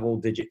their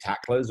double-digit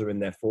tacklers are in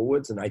their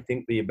forwards, and I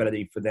think the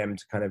ability for them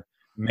to kind of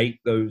make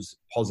those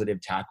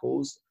positive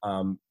tackles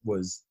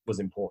was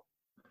important.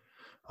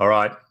 All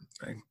right.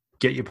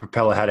 Get your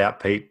propeller hat out,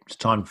 Pete. It's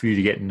time for you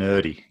to get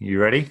nerdy. You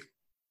ready?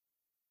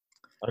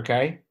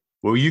 Okay.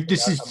 Well,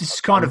 this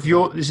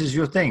is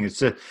your thing.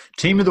 It's a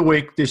team of the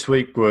week. This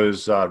week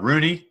was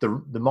Rooney,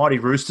 the Mighty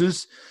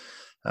Roosters,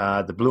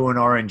 the Blue and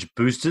Orange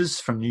Boosters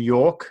from New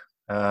York,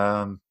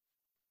 over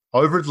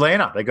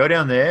Atlanta. They go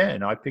down there,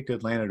 and I picked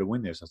Atlanta to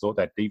win this. I thought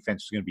that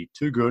defense was going to be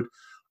too good.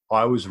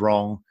 I was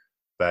wrong,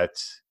 but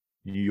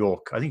New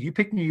York. I think you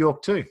picked New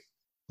York too.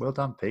 Well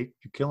done, Pete.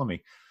 You're killing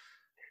me.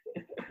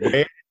 Where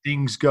did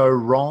things go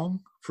wrong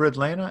for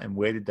Atlanta, and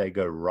where did they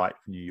go right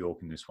for New York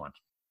in this one?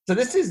 So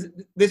this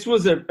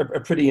was a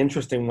pretty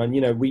interesting one.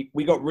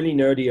 We got really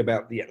nerdy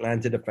about the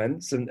Atlanta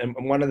defense, and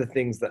one of the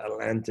things that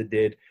Atlanta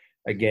did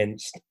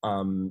against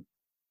Nola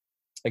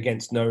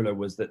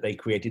was that they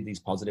created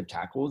these positive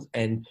tackles.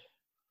 And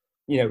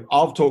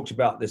I've talked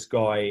about this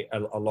guy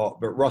a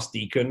lot, but Ross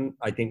Deacon,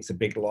 I think, is a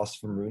big loss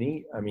from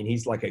Rooney. I mean,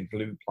 he's like a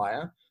glue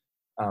player.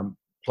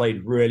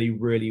 Played really,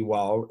 really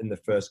well in the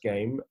first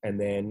game.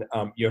 And then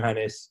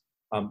Johannes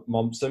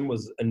Momsen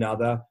was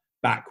another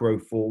back row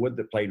forward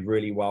that played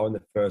really well in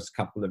the first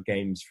couple of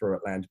games for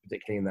Atlanta,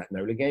 particularly in that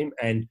Nola game.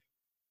 And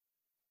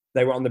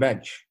they were on the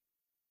bench,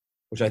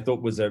 which I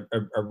thought was a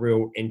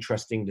real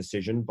interesting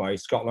decision by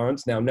Scott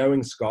Lawrence. Now,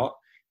 knowing Scott,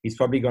 he's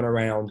probably gone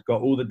around,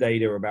 got all the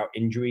data about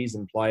injuries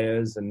and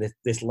players and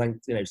this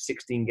length,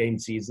 16-game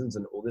seasons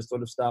and all this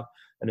sort of stuff,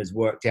 and has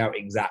worked out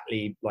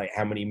exactly like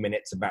how many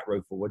minutes a back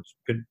row forward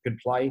could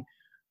play.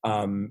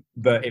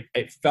 But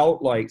it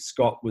felt like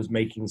Scott was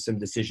making some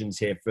decisions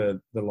here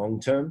for the long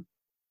term,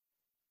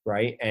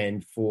 right?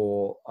 And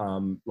for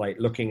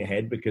looking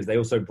ahead, because they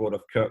also brought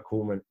off Kurt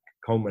Coleman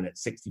at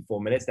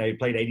 64 minutes. Now, he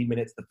played 80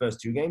 minutes the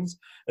first 2 games.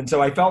 And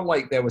so I felt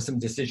like there were some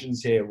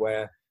decisions here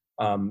where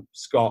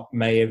Scott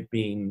may have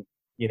been,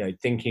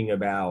 thinking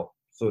about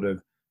sort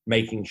of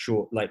making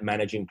sure, like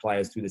managing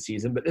players through the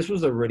season. But this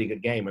was a really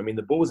good game. I mean,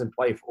 the ball was in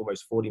play for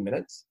almost 40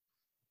 minutes.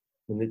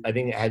 I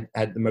think it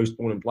had the most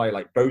ball in play.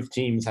 Like both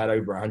teams had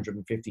over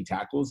 150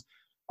 tackles.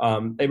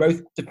 They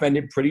both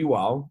defended pretty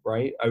well,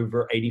 right?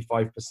 Over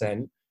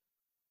 85%.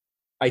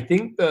 I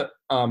think that,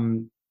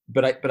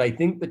 but I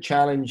think the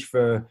challenge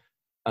for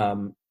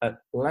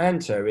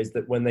Atlanta is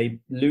that when they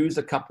lose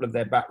a couple of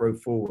their back row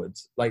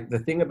forwards, like the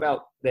thing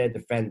about their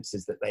defense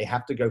is that they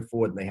have to go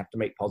forward and they have to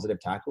make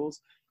positive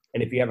tackles.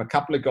 And if you have a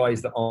couple of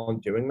guys that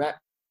aren't doing that,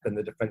 then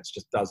the defense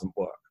just doesn't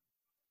work.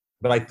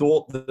 But I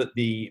thought that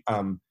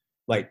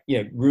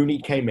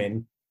Rooney came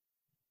in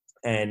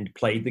and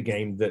played the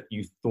game that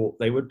you thought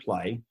they would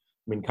play.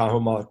 I mean, Kyle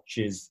Marsh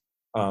is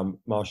a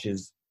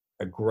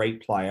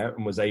great player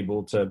and was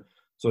able to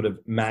sort of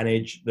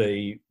manage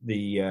the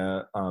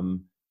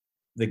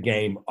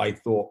game, I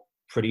thought,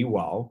 pretty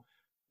well.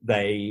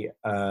 They,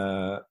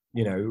 were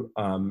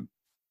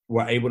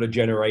able to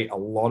generate a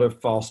lot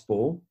of fast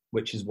ball,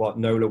 which is what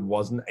Nola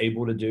wasn't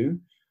able to do.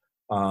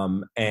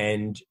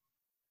 And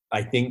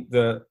I think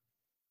that,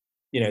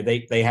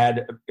 they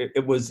had,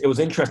 it was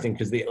interesting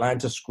because the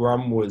Atlanta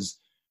scrum was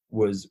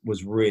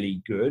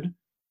really good.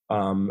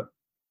 But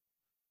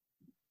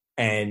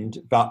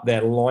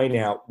their line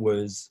out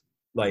was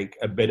like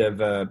a bit of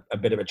a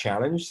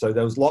challenge. So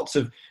there was lots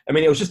of,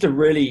 it was just a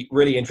really,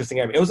 really interesting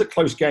game. It was a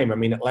close game. I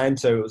mean,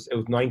 Atlanta, it was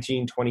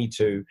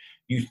 19-22.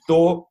 You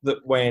thought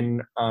that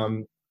when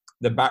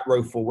the back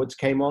row forwards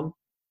came on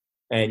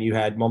and you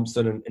had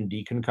Momsen and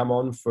Deacon come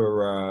on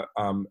for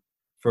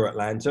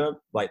Atlanta,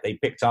 like they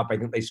picked up, I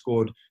think they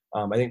scored,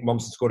 I think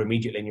Momsen scored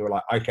immediately and you were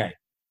like, okay,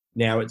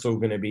 Now it's all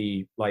going to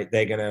be like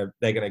they're gonna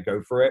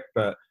go for it.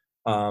 But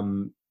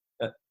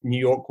New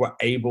York were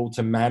able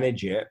to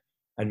manage it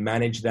and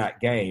manage that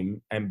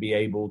game and be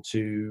able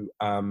to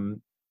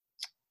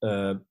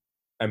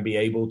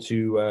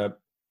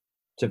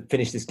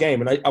finish this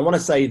game. And I want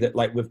to say that,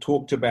 like, we've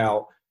talked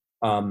about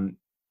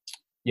Bastareaud,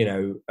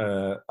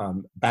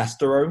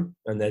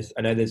 and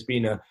I know there's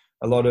been a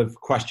lot of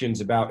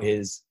questions about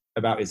his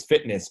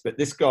fitness, but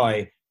this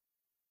guy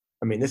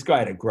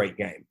had a great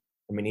game.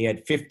 I mean, he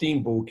had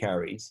 15 ball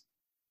carries,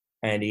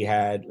 and he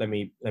had let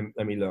me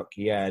look.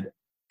 He had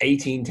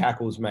 18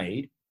 tackles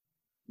made.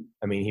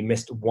 I mean, he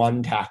missed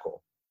one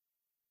tackle.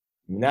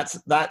 I mean, that's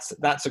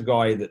a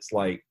guy that's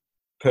like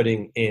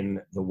putting in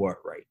the work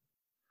rate.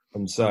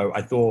 And so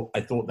I thought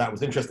that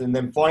was interesting. And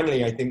then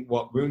finally, I think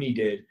what Rooney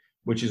did,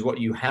 which is what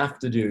you have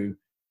to do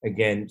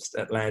against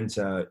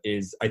Atlanta,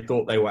 is I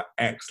thought they were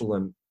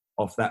excellent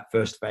off that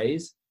first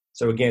phase.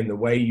 So again, the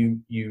way you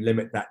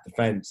limit that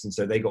defense, and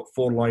so they got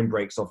 4 line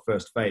breaks off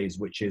first phase,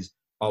 which is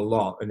a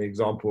lot. An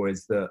example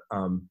is that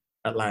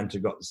Atlanta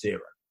got the 0,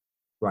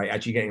 right?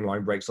 Actually getting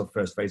line breaks off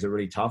first phase are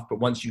really tough. But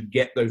once you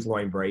get those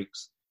line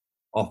breaks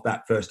off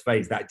that first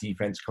phase, that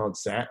defense can't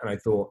set. And I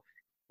thought,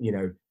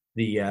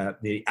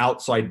 the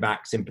outside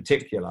backs in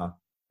particular,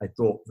 I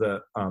thought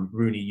that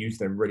Rooney used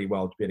them really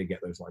well to be able to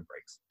get those line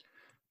breaks.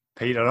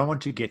 Pete, I don't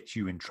want to get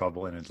you in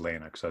trouble in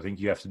Atlanta because I think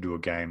you have to do a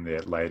game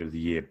there later the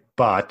year.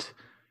 But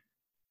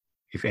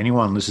if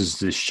anyone listens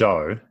to this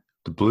show,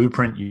 the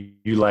blueprint you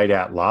laid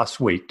out last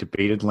week to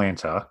beat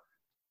Atlanta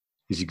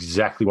is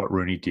exactly what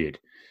Rooney did.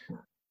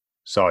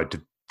 So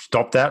to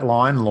stop that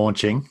line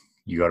launching,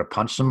 you got to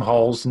punch some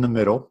holes in the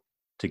middle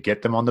to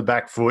get them on the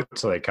back foot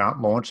so they can't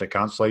launch, they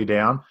can't slow you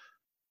down.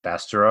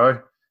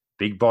 Bastareaud,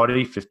 big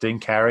body, 15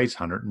 carries,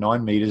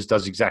 109 meters,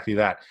 does exactly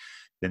that.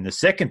 Then the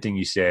second thing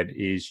you said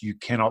is you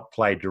cannot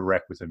play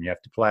direct with them. You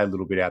have to play a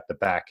little bit out the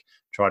back,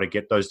 try to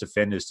get those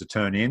defenders to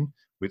turn in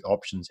with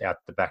options out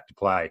the back to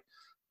play.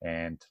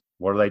 And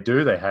what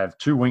do? They have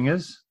 2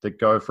 wingers that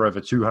go for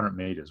over 200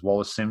 meters.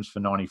 Wallace Sims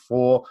for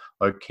 94,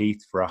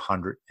 O'Keefe for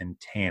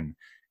 110.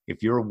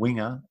 If you're a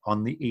winger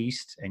on the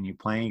East and you're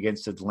playing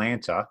against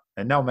Atlanta,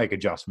 and they'll make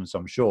adjustments,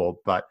 I'm sure,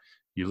 but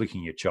you're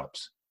licking your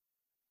chops.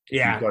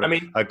 Yeah, I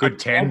mean, a good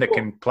 10 that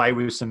can play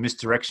with some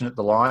misdirection at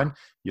the line,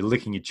 you're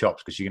licking your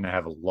chops because you're going to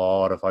have a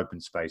lot of open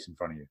space in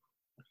front of you.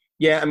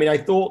 Yeah, I mean, I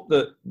thought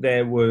that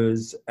there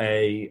was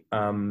I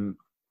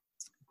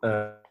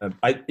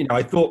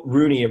thought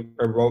Rooney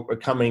are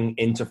coming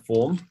into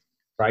form,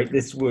 right?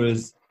 This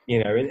was,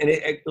 and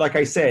like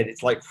I said,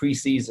 it's like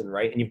preseason,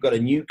 right? And you've got a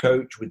new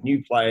coach with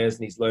new players,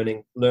 and he's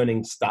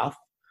learning stuff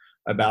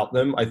about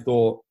them. I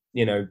thought,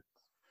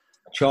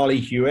 Charlie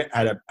Hewitt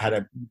had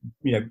a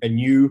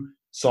new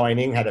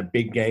signing, had a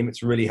big game.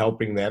 It's really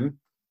helping them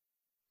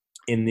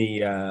in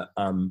the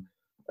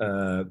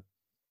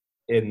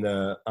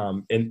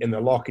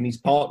lock, and he's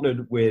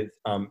partnered with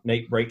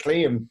Nate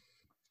Brakeley. And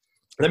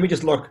let me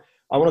just look.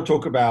 I want to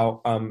talk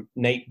about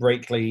Nate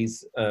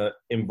Brakeley's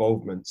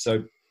involvement.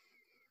 So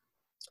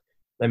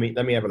let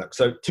me have a look.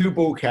 So 2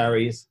 ball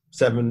carries,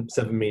 7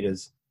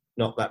 meters,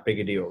 not that big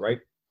a deal, right?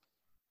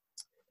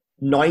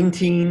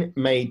 19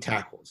 made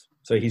tackles.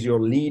 So he's your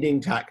leading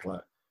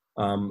tackler.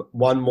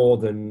 1 more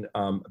than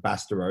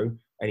Bastareaud,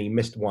 and he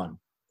missed 1.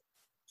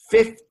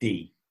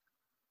 50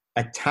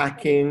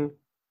 attacking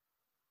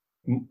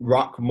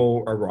ruck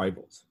maul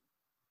arrivals,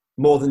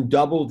 more than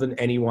double than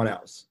anyone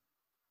else.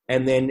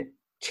 And then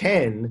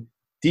 10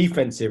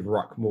 defensive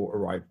ruck maul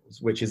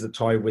arrivals, which is a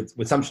tie with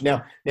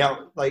Sumption.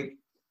 Now, like,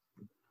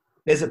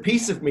 there's a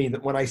piece of me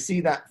that when I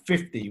see that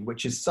 50,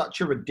 which is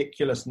such a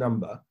ridiculous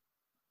number, I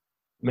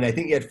mean, I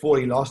think he had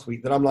 40 last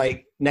week, that I'm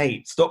like,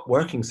 Nate, stop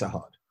working so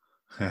hard.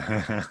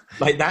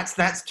 Like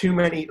that's too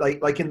many.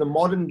 Like in the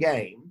modern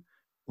game,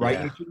 right?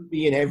 Yeah. You shouldn't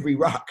be in every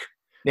ruck.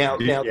 Now,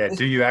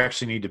 do you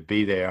actually need to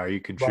be there? Are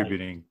you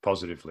contributing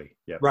positively?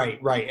 Yeah, right.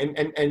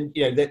 And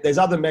there's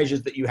other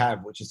measures that you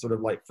have, which is sort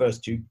of like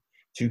first two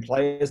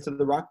players to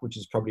the ruck, which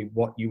is probably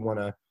what you want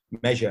to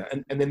measure.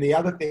 And then the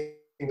other thing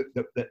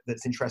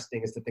that's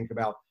interesting is to think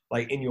about,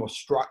 like, in your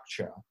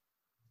structure,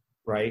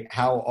 right?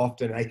 How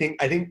often, I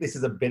think this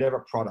is a bit of a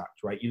product,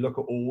 right? You look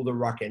at all the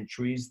ruck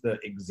entries that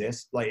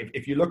exist. Like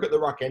if you look at the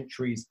ruck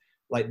entries,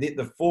 like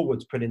the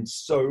forwards put in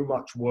so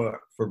much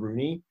work for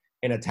Rooney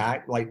in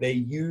attack. Like they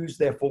use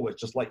their forwards,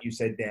 just like you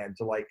said, Dan,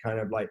 to like kind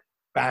of like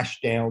bash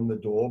down the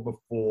door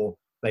before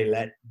they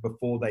let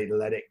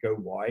it go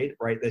wide,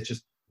 right? There's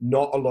just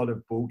not a lot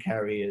of ball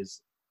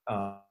carries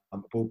for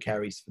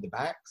the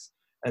backs.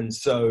 And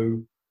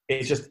so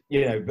it's just,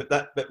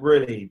 but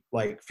really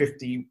like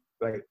 50,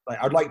 like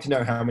I'd like to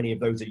know how many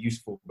of those are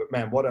useful, but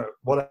man, what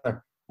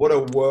a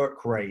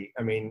work rate.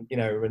 I mean,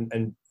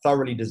 and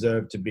thoroughly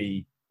deserved to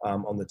be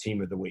on the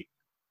team of the week,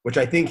 which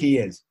I think he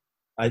is.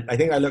 I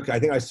think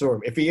I saw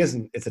him. If he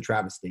isn't, it's a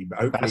travesty, but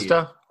hopefully.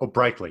 Basta or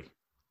Brakeley?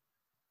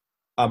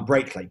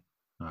 Brakeley.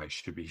 No, he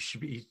should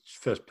be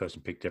first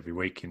person picked every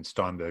week in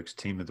Steinberg's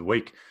team of the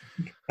week.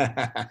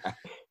 Have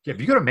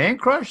you got a man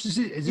crush? Is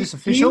this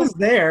official?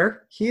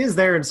 He is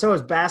there, and so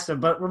is Basta.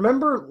 But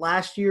remember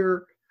last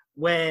year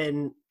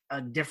when a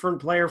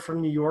different player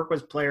from New York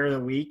was player of the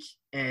week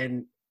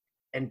and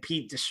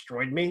Pete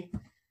destroyed me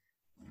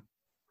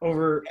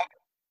over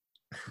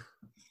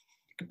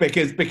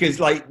because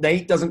like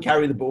Nate doesn't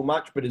carry the ball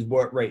much, but his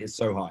work rate is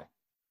so high.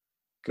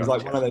 He's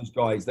like one of those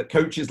guys that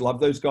coaches love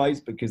those guys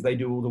because they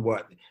do all the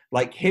work.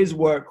 Like his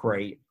work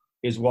rate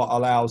is what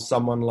allows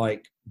someone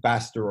like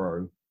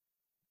Bastereau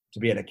to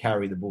be able to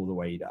carry the ball the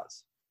way he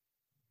does.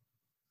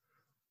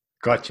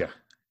 Gotcha.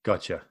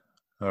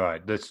 All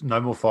right. There's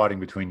no more fighting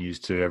between you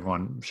two.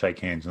 Everyone shake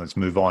hands and let's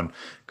move on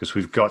because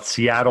we've got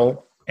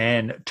Seattle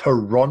and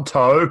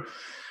Toronto.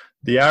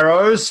 The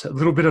Arrows, a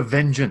little bit of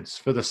vengeance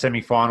for the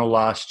semifinal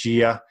last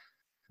year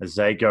as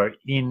they go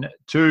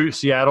into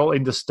Seattle,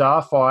 into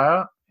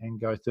Starfire, and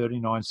go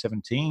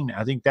 39-17.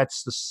 I think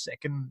that's the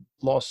second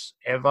loss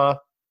ever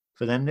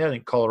for them there. I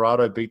think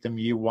Colorado beat them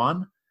year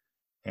one,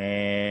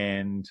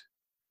 and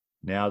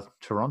now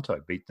Toronto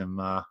beat them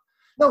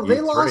No, they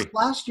year lost three.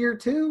 last year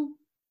too.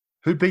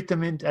 Who beat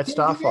them at San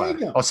Starfire?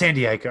 Diego. Oh, San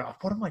Diego.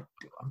 What am I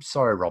doing? I'm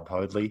sorry, Rob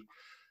Hoadley.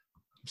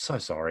 I'm so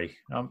sorry.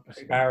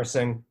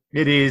 Embarrassing.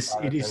 It is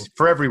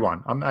for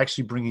everyone. I'm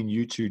actually bringing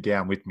you two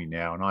down with me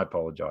now, and I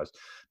apologize.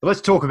 But let's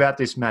talk about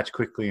this match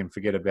quickly and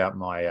forget about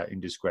my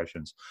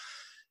indiscretions.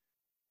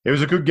 It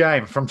was a good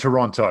game from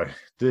Toronto.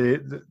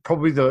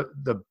 Probably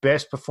the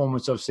best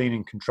performance I've seen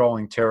in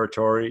controlling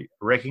territory,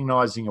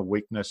 recognizing a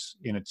weakness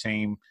in a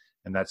team,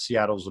 and that's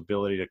Seattle's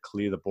ability to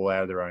clear the ball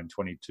out of their own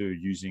 22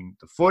 using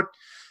the foot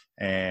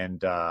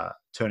and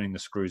turning the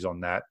screws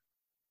on that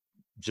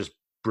just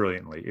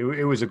brilliantly.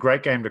 It was a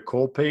great game to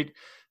call, Pete.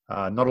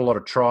 Not a lot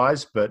of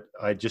tries, but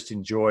I just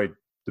enjoyed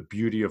the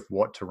beauty of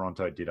what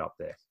Toronto did up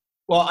there.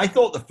 Well, I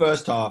thought the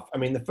first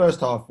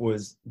half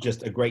was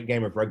just a great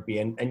game of rugby.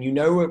 And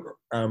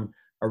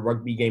a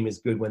rugby game is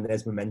good when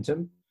there's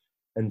momentum.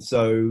 And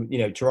so,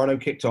 Toronto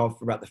kicked off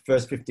for about the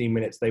first 15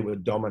 minutes. They were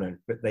dominant,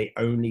 but they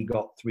only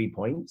got 3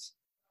 points.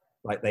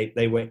 Like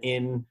they were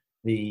in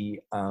the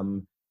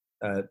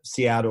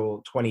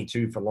Seattle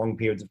 22 for long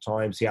periods of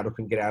time. Seattle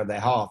couldn't get out of their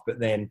half, but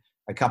then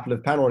a couple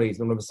of penalties,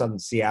 and all of a sudden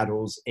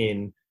Seattle's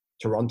in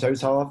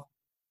Toronto's half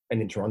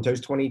and in Toronto's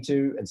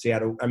 22 and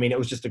Seattle. I mean, it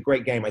was just a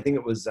great game. I think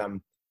it was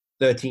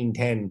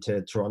 13-10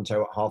 to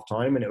Toronto at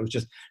halftime. And it was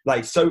just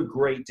like so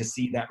great to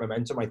see that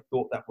momentum. I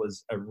thought that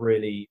was a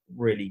really,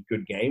 really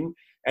good game.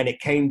 And it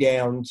came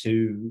down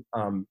to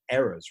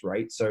errors,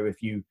 right? So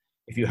if you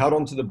held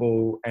onto the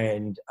ball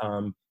and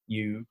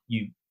you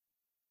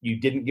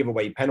didn't give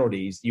away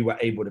penalties, you were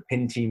able to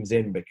pin teams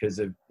in because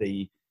of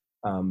the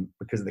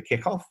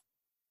kickoff.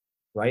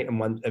 Right, and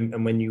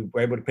when you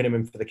were able to pin him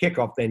in for the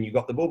kickoff, then you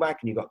got the ball back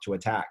and you got to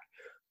attack.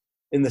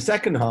 In the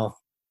second half,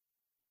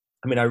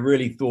 I mean, I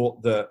really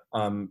thought that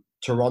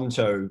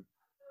Toronto,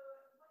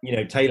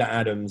 Taylor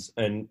Adams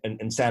and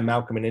Sam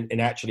Malcolm and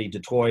actually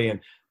Detroit, and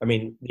I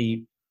mean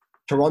the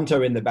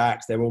Toronto in the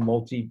backs, they're all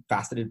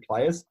multifaceted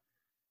players,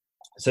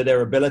 so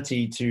their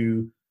ability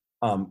to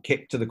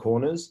kick to the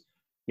corners.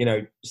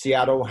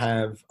 Seattle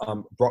have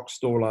Brock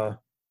Stoller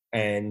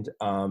and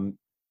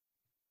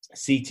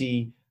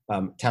CT.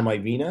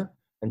 Tamaivina,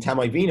 and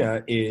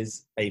Tamaivina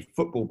is a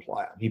football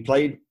player. He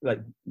played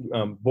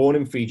born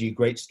in Fiji,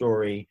 great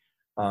story.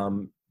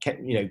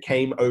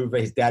 Came over.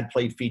 His dad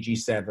played Fiji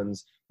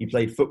Sevens. He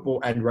played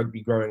football and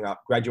rugby growing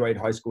up.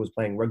 Graduated high school, was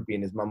playing rugby,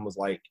 and his mum was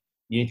like,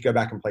 "You need to go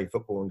back and play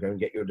football and go and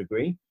get your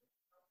degree."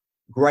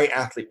 Great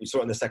athlete. We saw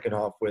it in the second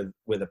half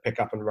with a pick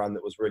up and run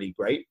that was really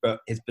great, but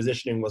his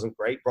positioning wasn't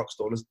great. Brock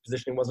Stoller's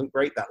positioning wasn't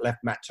great. That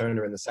left Matt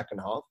Turner in the second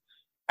half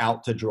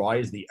out to dry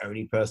as the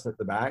only person at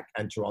the back,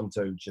 and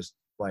Toronto just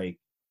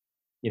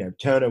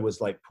Turner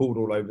was pulled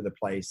all over the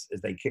place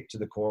as they kicked to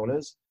the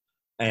corners.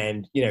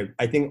 And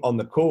I think on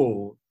the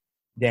call,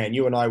 Dan,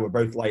 you and I were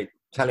both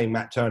telling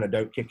Matt Turner,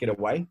 don't kick it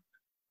away.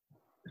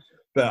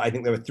 But I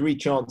think there were 3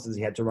 chances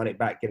he had to run it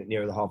back, get it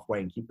near the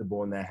halfway and keep the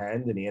ball in their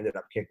hand, and he ended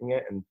up kicking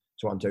it, and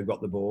Toronto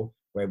got the ball,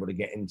 were able to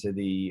get into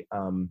the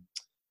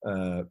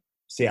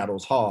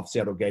Seattle's half.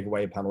 Seattle gave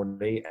away a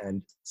penalty,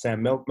 and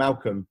Sam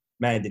Malcolm,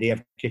 man, did he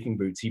have kicking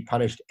boots. He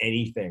punished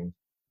anything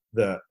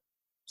that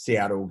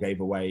Seattle gave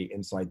away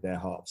inside their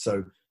half.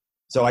 So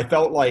I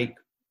felt like,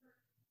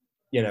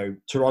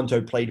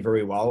 Toronto played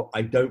very well.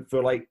 I don't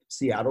feel like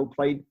Seattle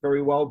played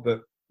very well,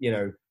 but,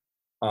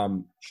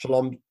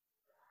 Shalom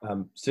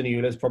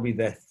Suniula is probably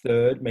their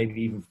third,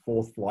 maybe even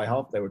fourth fly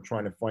half. They were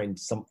trying to find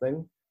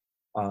something.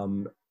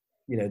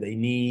 They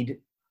need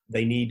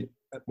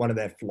one of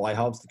their fly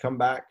halves to come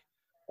back.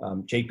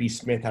 JP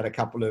Smith had a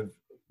couple of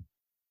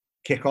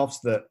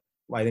kickoffs that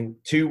I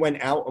think 2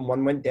 went out and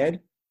 1 went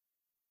dead.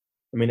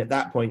 I mean, at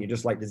that point, you're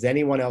just like, can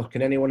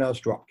anyone else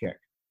drop kick?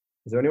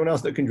 Is there anyone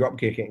else that can drop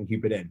kick it and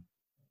keep it in?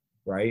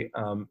 Right?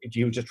 If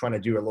you were just trying to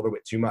do a little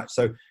bit too much.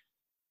 So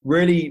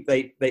really,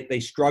 they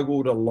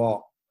struggled a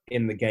lot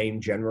in the game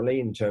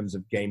generally in terms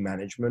of game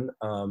management.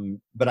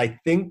 But I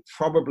think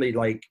probably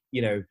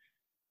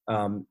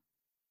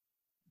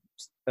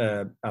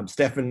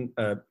Stefan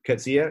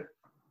Kurtzia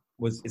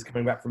is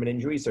coming back from an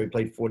injury. So he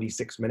played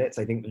 46 minutes.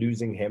 I think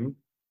losing him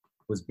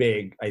was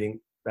big. I think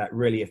that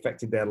really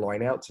affected their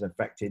lineouts and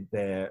affected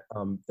their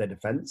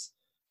defense.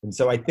 And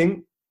so I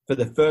think for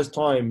the first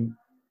time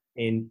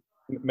in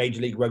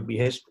Major League Rugby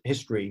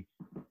history,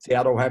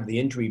 Seattle have the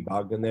injury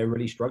bug and they're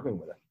really struggling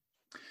with it.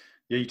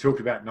 Yeah, you talked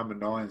about number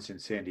 9s in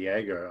San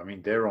Diego. I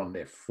mean, they're on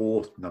their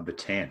 4th number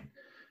 10,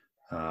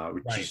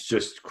 which is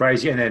just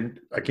crazy. And then,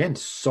 again,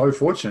 so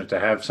fortunate to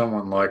have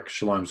someone like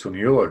Shalom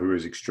Suniula, who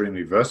is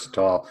extremely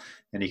versatile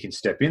and he can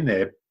step in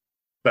there.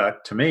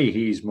 But to me,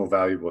 he's more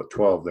valuable at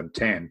 12 than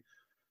 10.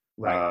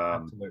 Right,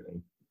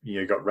 absolutely.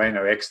 You got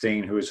Reno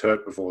Eckstein, who was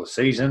hurt before the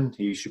season.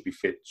 He should be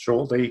fit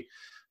shortly.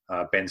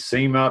 Ben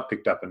Seamer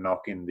picked up a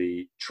knock in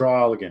the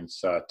trial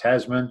against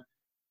Tasman.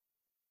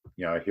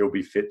 He'll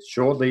be fit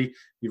shortly.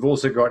 You've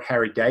also got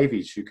Harry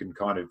Davies, who can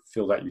kind of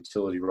fill that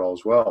utility role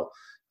as well.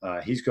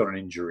 He's got an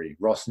injury.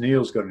 Ross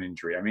Neal's got an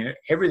injury. I mean,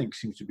 everything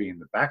seems to be in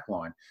the back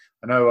line.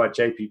 I know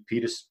JP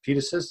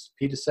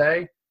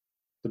Petersay,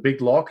 the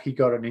big lock, he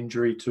got an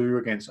injury too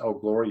against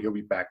Old Glory. He'll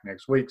be back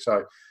next week.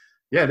 So,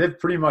 yeah, they've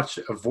pretty much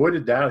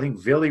avoided that. I think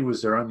Villi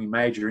was their only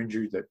major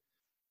injury that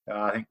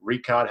I think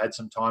Ricard had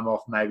some time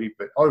off maybe.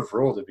 But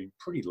overall, they've been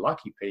pretty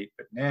lucky, Pete.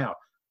 But now,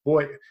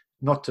 boy,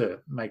 not to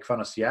make fun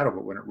of Seattle,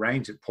 but when it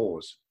rains, it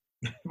pours.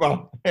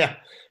 Well, yeah,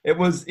 it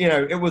was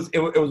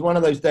one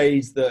of those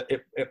days that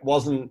it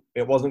wasn't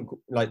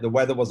like the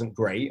weather wasn't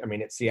great. I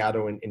mean, it's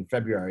Seattle in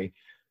February,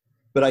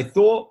 but I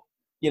thought,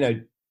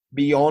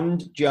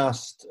 beyond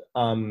just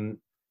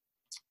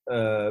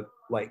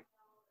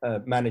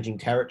managing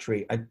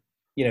territory,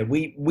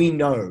 we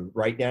know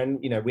right now,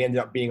 we ended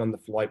up being on the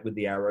flight with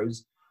the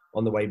Arrows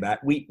on the way back.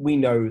 We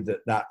know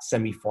that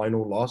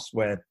semi-final loss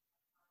where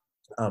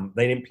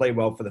they didn't play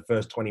well for the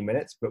first 20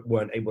 minutes, but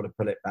weren't able to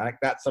pull it back.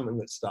 That's something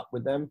that stuck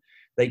with them.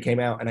 They came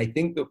out, and I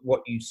think that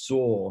what you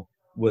saw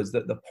was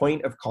that the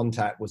point of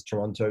contact was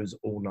Toronto's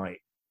all night.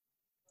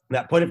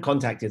 That point of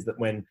contact is that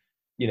when,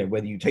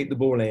 whether you take the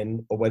ball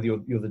in or whether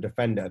you're the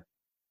defender,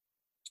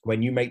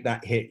 when you make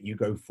that hit, you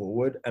go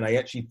forward. And I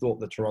actually thought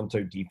the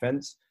Toronto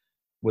defense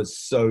was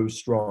so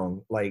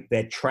strong. Like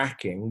their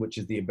tracking, which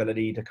is the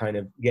ability to kind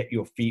of get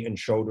your feet and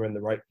shoulder in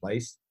the right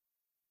place,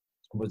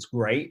 was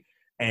great.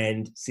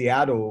 And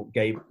Seattle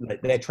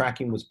their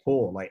tracking was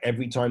poor. Like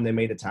every time they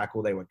made a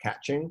tackle, they were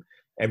catching.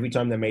 Every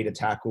time they made a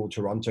tackle,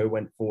 Toronto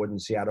went forward and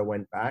Seattle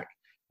went back.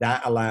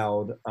 That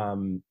allowed,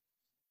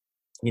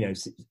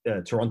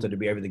 Toronto to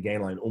be over the gain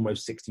line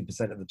almost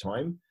 60% of the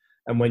time.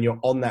 And when you're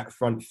on that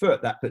front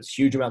foot, that puts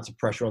huge amounts of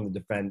pressure on the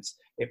defense.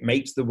 It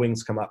makes the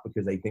wings come up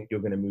because they think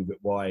you're going to move it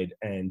wide,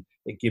 and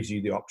it gives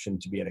you the option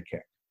to be able to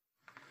kick.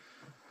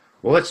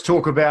 Well, let's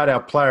talk about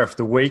our player of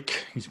the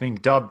week. He's been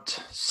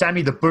dubbed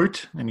Sammy the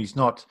Boot, and he's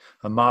not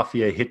a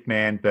mafia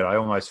hitman, but I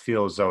almost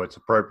feel as though it's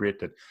appropriate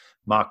that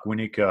Mark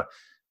Winokur,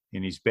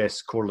 in his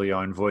best quarterly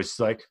own voice, is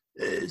like,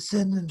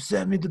 send them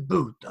Sammy the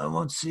Boot. I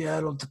want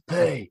Seattle to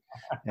pay.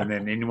 And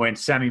then in went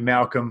Sammy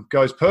Malcolm,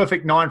 goes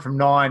perfect 9 from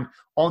 9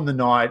 on the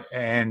night,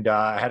 and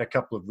had a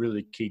couple of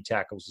really key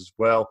tackles as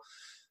well.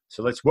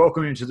 So let's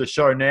welcome him to the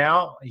show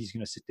now. He's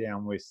going to sit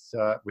down with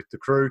the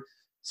crew.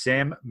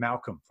 Sam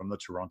Malcolm from the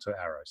Toronto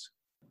Arrows.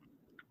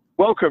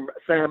 Welcome,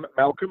 Sam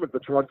Malcolm of the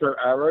Toronto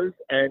Arrows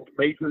and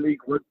Major League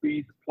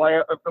Rugby's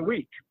Player of the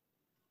Week.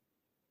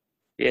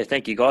 Yeah,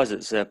 thank you, guys.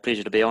 It's a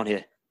pleasure to be on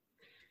here.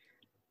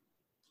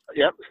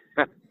 Yep.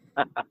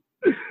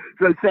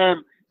 So,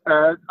 Sam,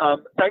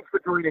 thanks for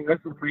joining us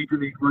on Major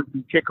League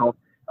Rugby Kickoff.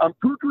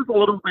 Talk to us a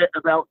little bit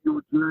about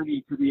your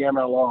journey to the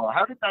MLR.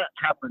 How did that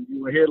happen?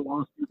 You were here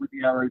last year with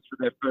the Arrows for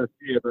their first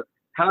year, but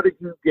how did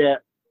you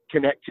get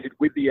connected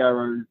with the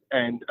Arrows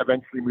and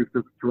eventually moved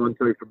to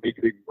Toronto for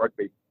Major League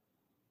Rugby?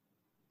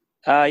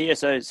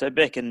 So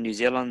back in New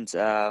Zealand,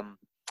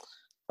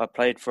 I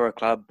played for a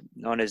club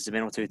known as the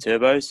Manawatu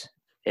Turbos,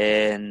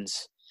 and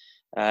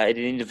at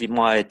the end of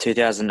my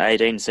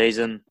 2018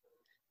 season,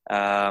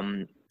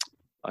 I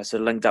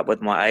sort of linked up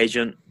with my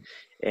agent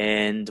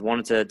and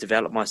wanted to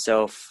develop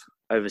myself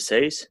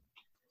overseas.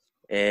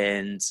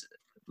 And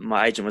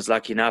my agent was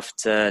lucky enough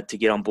to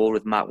get on board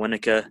with Mark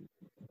Winokur,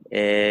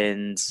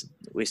 and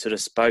we sort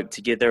of spoke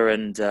together,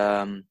 and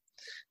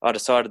I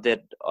decided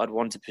that I'd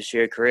want to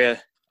pursue a career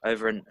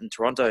over in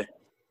Toronto.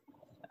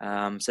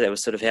 So that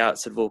was sort of how it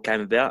sort of all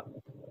came about.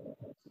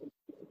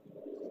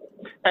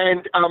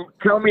 And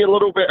tell me a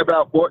little bit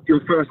about what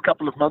your first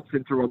couple of months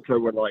in Toronto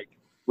were like.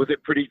 Was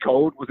it pretty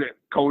cold? Was it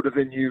colder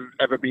than you've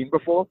ever been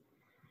before?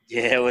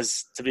 Yeah, it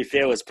was. To be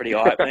fair, it was pretty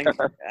eye-opening.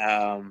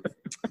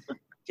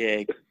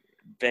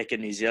 Back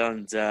in New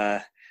Zealand,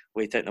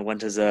 we think the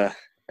winters are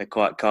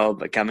quite cold,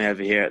 but coming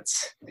over here,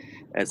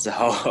 it's a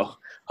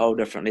whole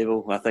different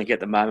level. I think at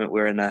the moment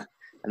we're in the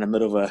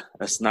middle of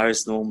a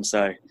snowstorm,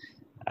 so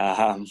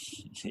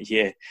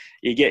you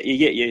get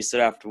used to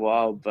it after a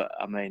while. But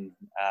I mean,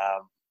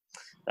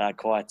 they're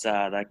quite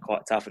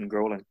tough and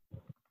grueling.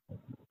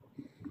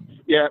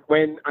 Yeah,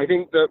 when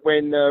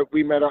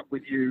we met up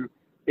with you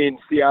in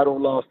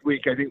Seattle last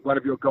week, I think one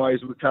of your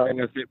guys was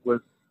telling us it was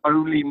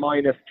only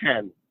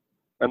 -10,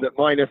 and that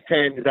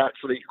 -10 is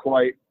actually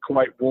quite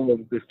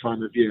warm this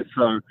time of year.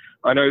 So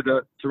I know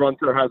that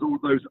Toronto has all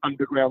those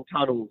underground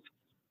tunnels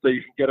so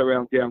you can get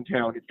around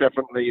downtown. It's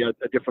definitely a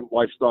different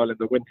lifestyle in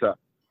the winter.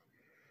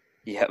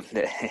 Yeah,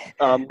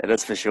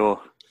 that's for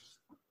sure.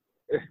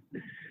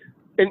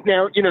 And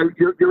now,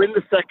 you're in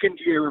the second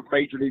year of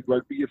Major League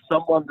Rugby. You're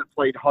someone that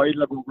played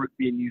high-level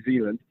rugby in New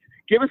Zealand.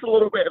 Give us a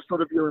little bit of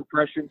sort of your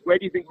impressions. Where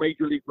do you think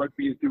Major League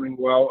Rugby is doing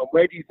well, and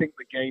where do you think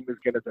the game is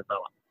going to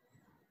develop?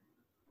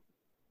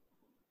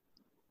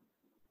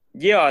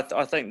 Yeah,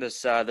 I think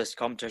this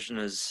competition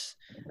is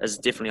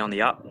definitely on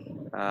the up.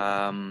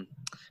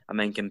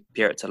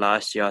 Compare it to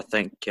last year, I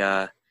think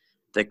the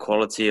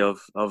quality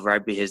of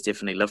rugby has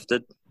definitely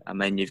lifted.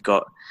 You've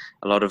got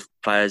a lot of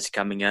players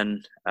coming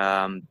in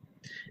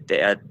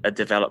that are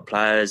developed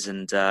players,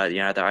 and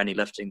they're only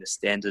lifting the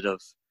standard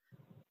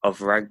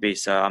of rugby.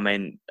 So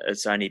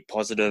it's only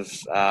positive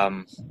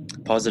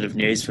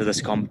news for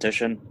this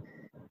competition,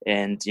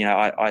 and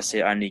I see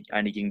it only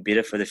getting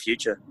better for the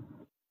future.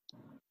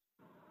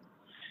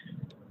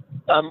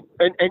 And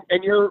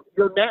you're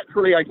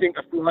naturally, I think,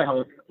 a fly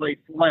half. You played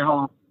fly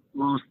half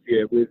last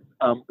year with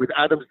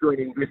Adams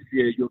joining this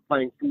year. You're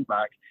playing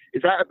fullback.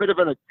 Is that a bit of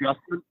an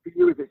adjustment for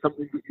you? Is it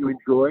something that you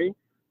enjoy,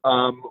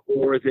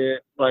 or is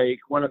it like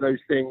one of those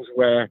things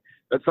where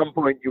at some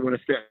point you want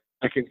to step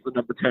back into the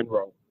number 10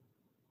 role?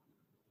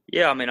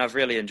 Yeah, I've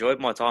really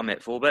enjoyed my time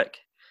at fullback.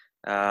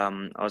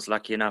 I was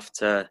lucky enough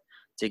to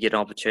get an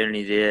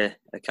opportunity there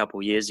a couple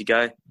of years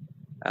ago.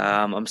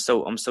 I'm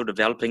still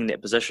developing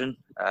that position.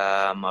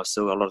 I've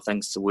still got a lot of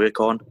things to work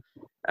on.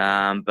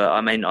 But I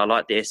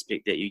like the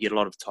aspect that you get a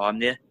lot of time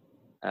there.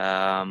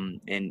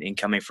 And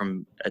coming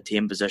from a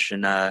 10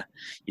 position,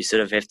 you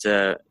sort of have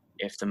to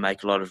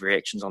make a lot of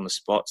reactions on the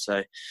spot.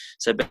 So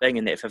being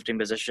in that 15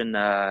 position,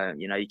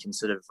 you can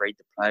sort of read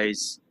the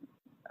plays,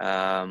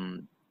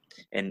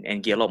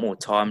 and get a lot more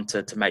time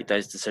to make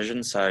those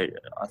decisions. So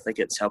I think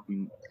it's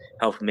helping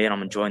me, and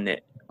I'm enjoying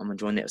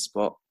that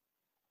spot.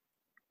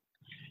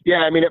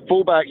 Yeah, at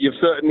fullback, you've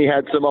certainly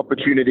had some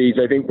opportunities.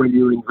 I think when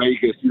you were in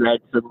Vegas, you had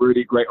some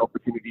really great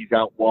opportunities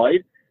out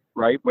wide,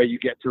 right, where you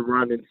get to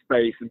run in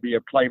space and be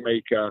a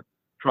playmaker,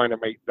 trying to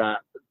make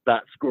that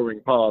scoring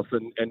pass,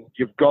 and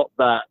you've got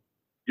that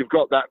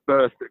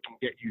burst that can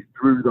get you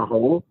through the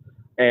hole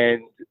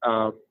and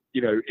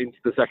into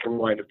the second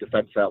line of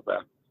defense out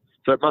there.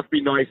 So it must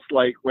be nice,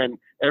 like when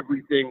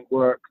everything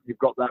works, you've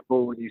got that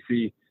ball and you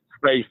see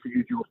space to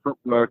use your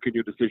footwork and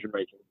your decision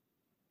making.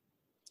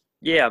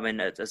 Yeah,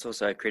 it's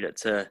also a credit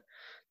to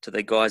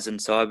the guys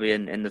inside me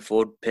and the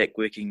forward pack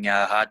working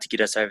hard to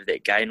get us over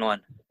that gain line.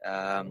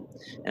 And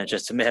it's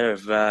just a matter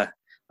of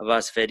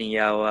us feeding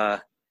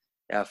our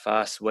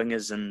fast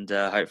wingers and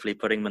hopefully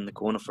putting them in the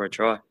corner for a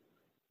try.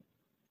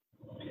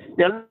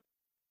 Now,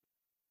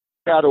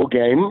 Seattle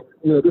game.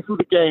 This was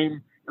a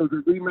game. It was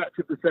a rematch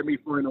of the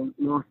semi-final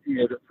last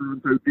year that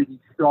Toronto didn't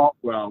start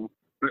well,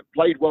 but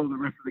played well the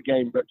rest of the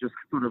game, but just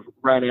sort of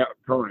ran out of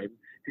time.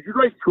 Did you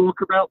guys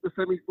talk about the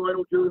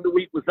semi-final during the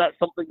week? Was that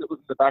something that was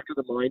in the back of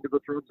the mind of the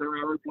Toronto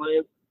Arrow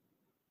players?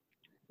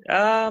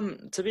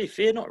 To be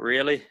fair, not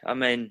really.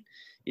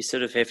 You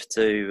sort of have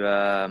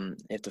to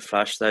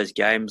flush those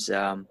games.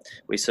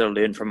 We sort of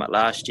learned from it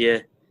last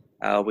year.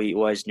 We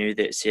always knew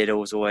that Seattle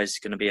was always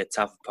going to be a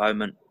tough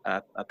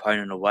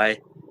opponent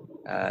away.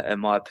 In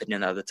my opinion,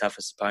 they're the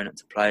toughest opponent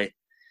to play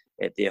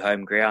at their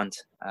home ground.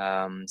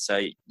 So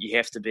you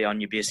have to be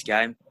on your best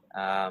game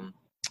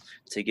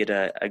to get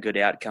a good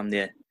outcome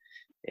there.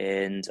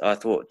 And I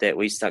thought that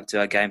we stuck to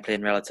our game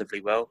plan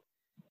relatively well,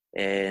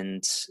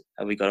 and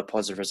we got a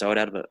positive result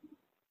out of it.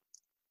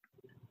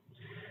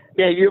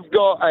 Yeah, you've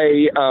got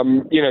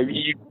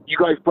you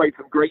guys played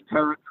some great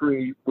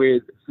territory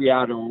with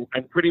Seattle,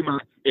 and pretty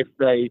much if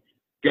they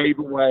gave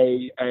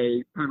away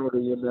a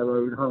penalty in their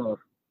own half,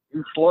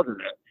 you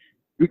slaughtered it.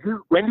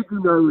 When did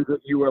you know that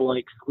you were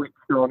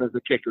switched on as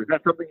a kicker? Is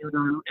that something you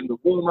know in the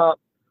warm up,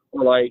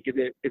 or is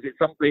it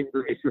something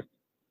that it's just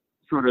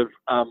sort of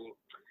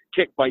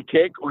kick by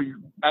kick, or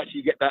you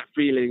actually get that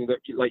feeling that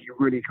you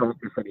really can't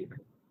miss anything?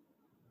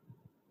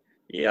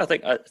 Yeah, I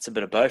think it's a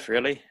bit of both,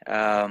 really.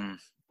 As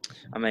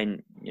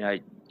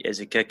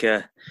a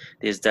kicker,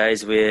 there's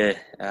days where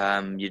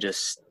you're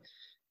just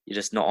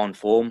not on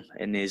form,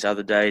 and there's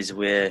other days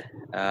where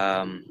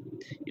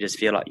you just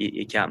feel like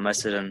you can't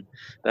miss it.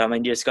 But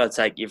you just got to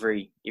take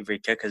every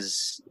kick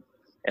as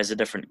a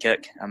different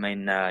kick.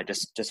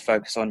 Just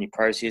focus on your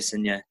process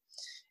and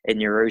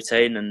your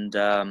routine,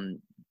 and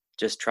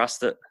just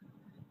trust it.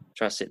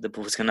 Trust that the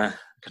ball's gonna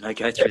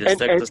go through the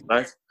stick, I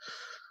suppose.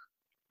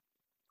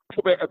 A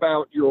little bit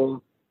about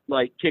your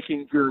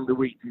kicking during the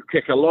week. Do you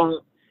kick a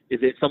lot?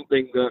 Is it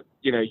something that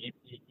you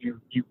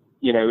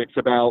it's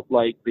about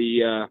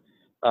the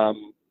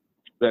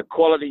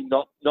quality,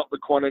 not the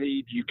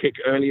quantity? Do you kick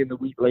early in the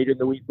week, late in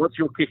the week? What's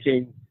your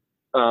kicking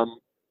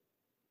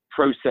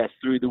process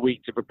through the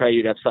week to prepare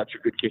you to have such a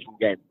good kicking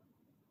game?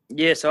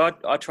 Yeah, so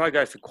I try to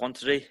go for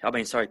quality,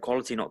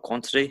 not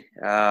quantity.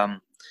 I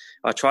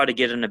try to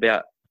get in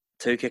about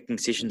 2 kicking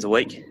sessions a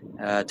week,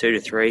 2 to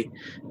 3.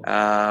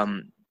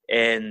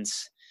 And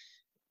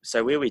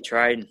so where we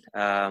train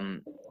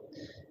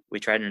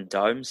in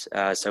domes.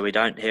 So we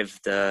don't have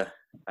the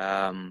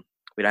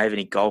we don't have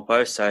any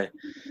goalposts. So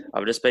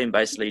I've just been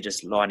basically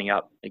just lining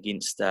up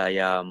against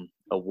a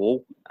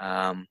wall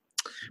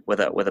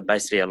with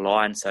basically a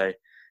line. So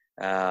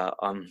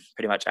I'm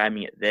pretty much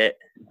aiming at that.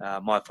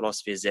 My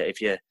philosophy is that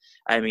if you're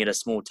aiming at a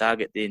small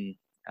target, then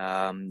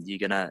you're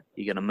gonna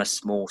miss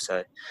small.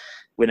 So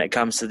when it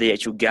comes to the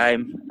actual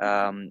game,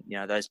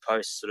 those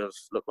posts sort of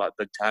look like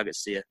big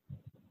targets to you.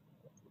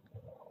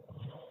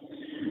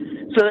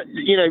 So,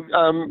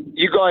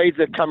 you guys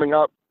are coming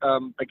up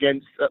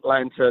against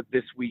Atlanta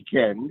this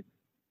weekend.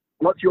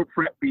 What's your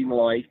prep been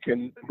like,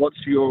 and what's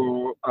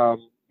your,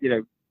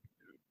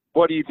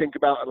 what do you think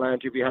about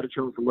Atlanta? Have you had a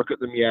chance to look at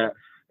them yet?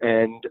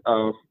 And,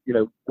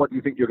 what do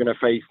you think you're going to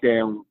face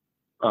down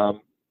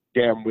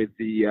with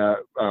the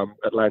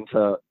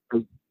Atlanta,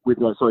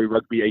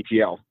 Rugby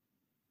ATL?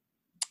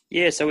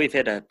 Yeah, so we've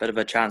had a bit of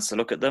a chance to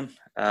look at them.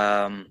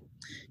 They're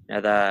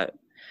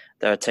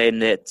a team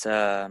that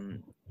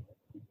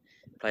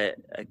play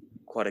at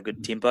quite a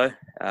good tempo.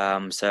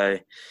 So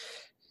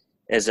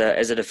as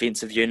a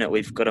defensive unit,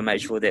 we've got to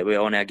make sure that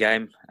we're on our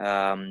game,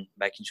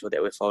 making sure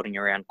that we're folding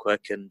around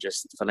quick and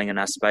just filling in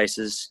our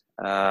spaces.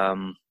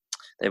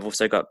 They've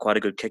also got quite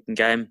a good kicking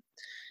game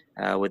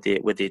with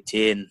their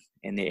 10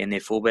 and their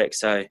fullback.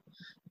 So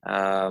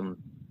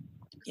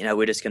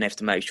we're just going to have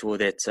to make sure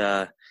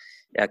that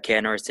our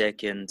counter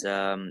attack and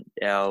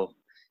our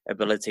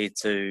ability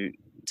to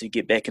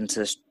get back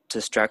into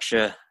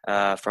structure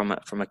from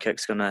a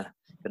kick's gonna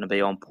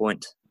be on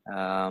point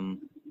to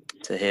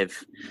have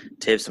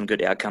some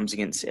good outcomes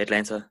against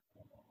Atlanta.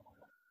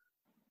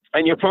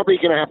 And you're probably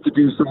going to have to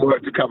do some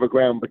work to cover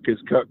ground because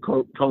Kurt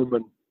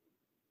Coleman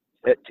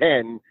at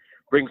 10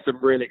 brings some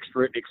real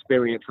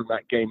experience in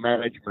that game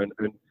management.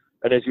 And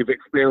as you've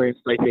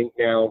experienced, I think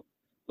now,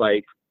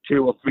 like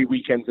 2 or 3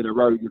 weekends in a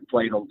row, you've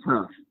played on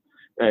turf.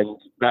 And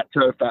that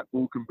turf, that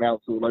ball can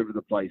bounce all over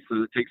the place.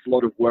 So it takes a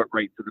lot of work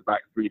rate to the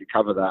back three to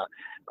cover that.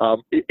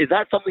 Is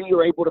that something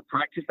you're able to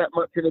practice that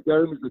much in a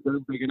dome? Is the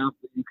dome big enough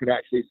that you can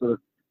actually sort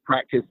of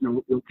practice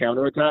your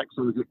counterattacks?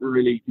 Or is it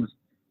really just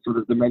sort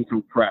of the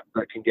mental prep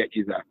that can get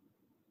you there?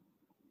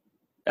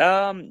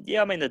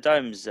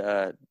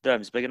 The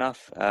dome's big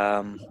enough.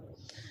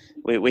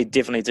 We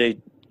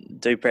definitely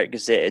do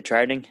practice that at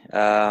training.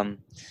 And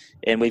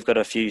we've got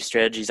a few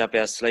strategies up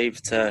our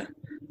sleeve to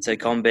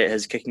combat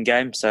his kicking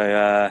game.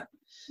 So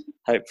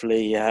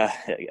hopefully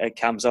it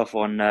comes off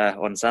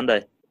on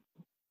Sunday.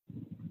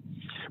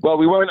 Well,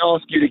 we won't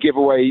ask you to give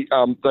away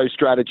those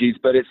strategies,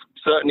 but it's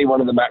certainly one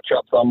of the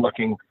matchups I'm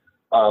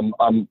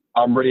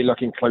really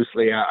looking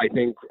closely at. I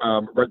think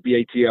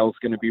Rugby ATL is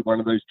going to be one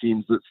of those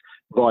teams that's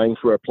vying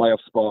for a playoff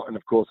spot, and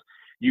of course,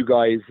 you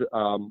guys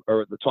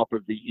are at the top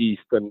of the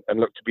East and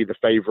look to be the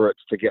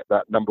favourites to get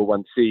that number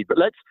 1 seed. But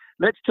let's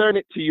turn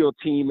it to your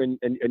team and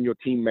your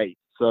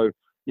teammates. So,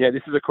 yeah,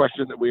 this is a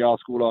question that we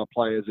ask all our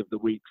players of the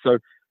week. So,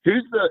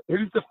 who's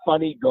the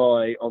funny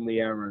guy on the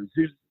Arrows?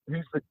 Who's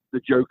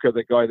the joker,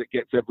 the guy that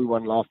gets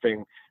everyone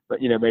laughing,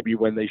 but maybe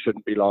when they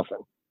shouldn't be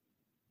laughing?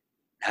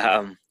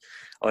 I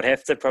would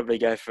have to probably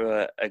go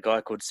for a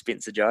guy called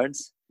Spencer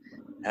Jones.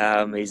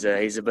 He's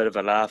a bit of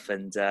a laugh,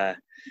 and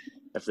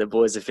if the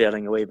boys are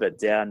feeling a wee bit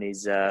down,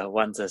 he's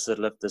one to sort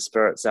of lift the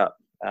spirits up.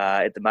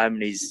 At the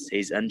moment,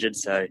 he's injured,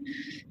 so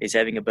he's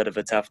having a bit of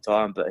a tough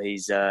time, but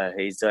he's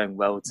doing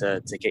well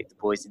to keep the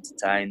boys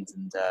entertained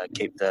and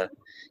keep the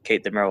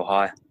morale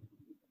high.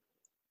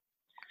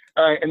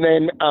 All right, and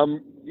then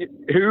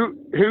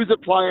who's a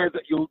player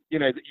that you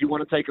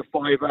want to take a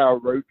 5-hour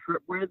road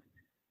trip with,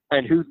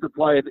 and who's the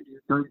player that you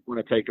don't want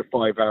to take a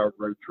 5-hour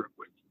road trip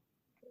with?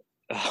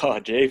 Oh,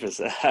 jeepers!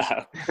 Who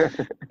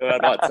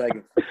I'd like to take?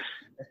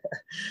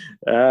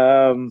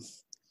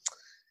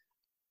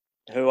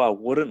 Who I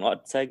wouldn't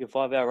like to take a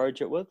 5-hour road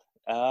trip with?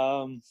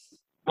 Well,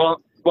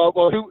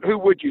 who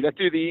would you? Let's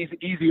do the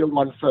easier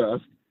one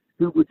first.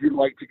 Who would you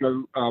like to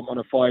go on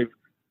a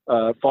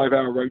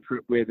 5-hour road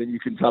trip with, and you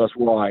can tell us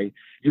why.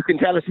 You can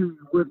tell us who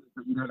you wouldn't,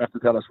 but you don't have to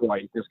tell us why.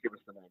 You just give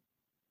us the name.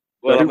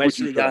 Well, I'm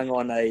actually going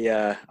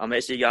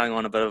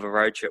on a bit of a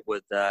road trip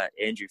with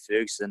Andrew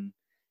Ferguson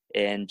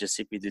and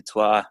Giuseppe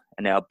Dutoit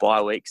in our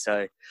bye week,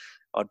 so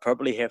I'd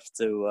probably have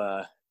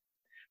to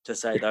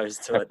say those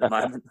two at the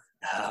moment.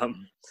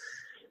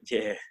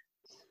 Yeah.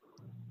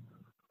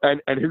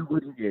 And who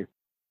wouldn't you?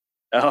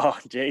 Oh,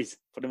 geez,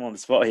 put him on the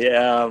spot.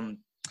 Yeah.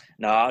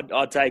 No,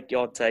 I'll take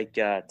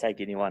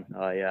anyone.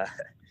 I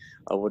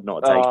would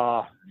not take.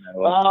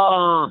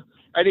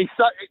 And he's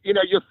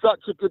you're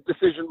such a good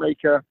decision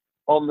maker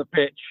on the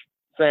pitch,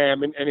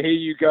 Sam. And here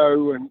you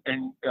go. And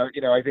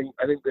I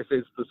think this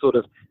is the sort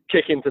of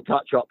kick into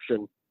touch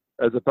option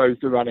as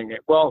opposed to running it.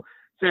 Well,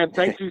 Sam,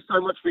 thank you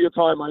so much for your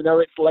time. I know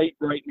it's late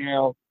right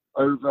now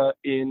over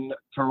in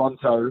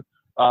Toronto.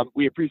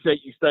 We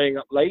appreciate you staying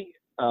up late,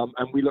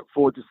 and we look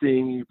forward to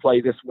seeing you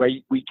play this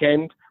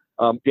weekend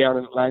down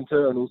in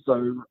Atlanta, and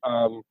also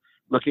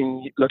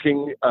looking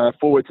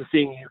forward to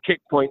seeing you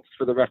kick points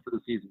for the rest of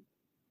the season.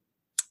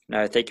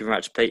 No, thank you very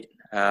much, Pete.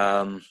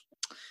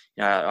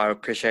 I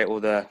appreciate all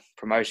the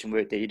promotion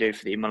work that you do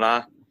for the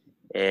MLR,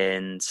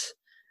 and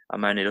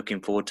I'm only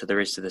looking forward to the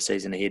rest of the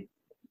season ahead.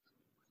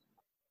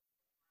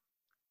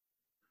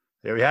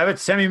 There we have it.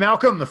 Sammy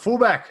Malcolm, the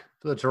fullback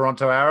for the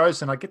Toronto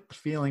Arrows. And I get the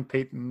feeling,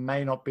 Pete,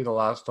 may not be the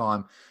last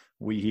time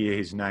we hear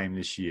his name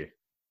this year.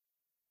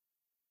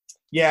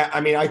 Yeah,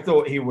 I mean, I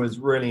thought he was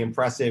really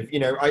impressive.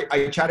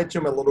 I chatted to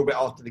him a little bit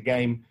after the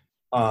game.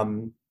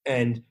 And,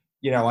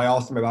 I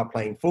asked him about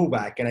playing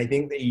fullback. And I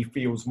think that he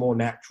feels more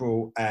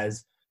natural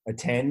as a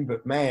 10.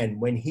 But, man,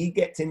 when he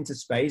gets into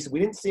space, we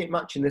didn't see it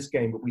much in this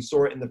game, but we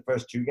saw it in the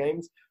first two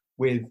games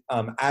with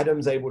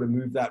Adams able to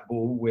move that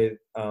ball, with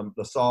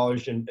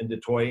Lesage and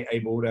Detroit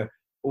able to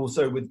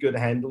also with good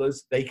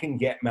handlers. They can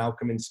get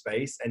Malcolm in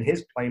space, and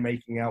his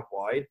playmaking out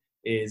wide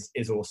is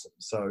awesome.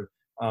 So,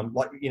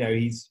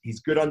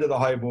 he's good under the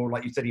high ball.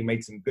 Like you said, he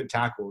made some good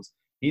tackles.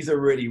 He's a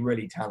really,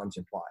 really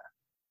talented player.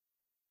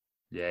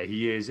 Yeah,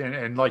 he is.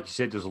 And like you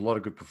said, there's a lot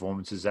of good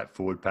performances. That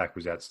forward pack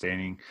was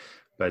outstanding.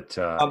 But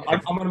I'm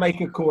going to make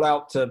a call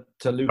out to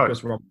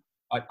Lucas Rumble.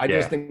 I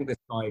just think this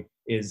guy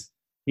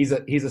he's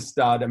a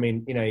stud. I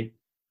mean,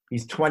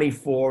 he's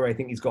 24. I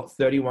think he's got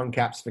 31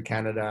 caps for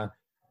Canada.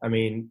 I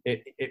mean,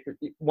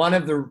 one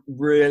of the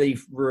really,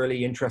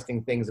 really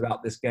interesting things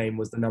about this game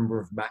was the number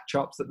of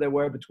matchups that there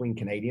were between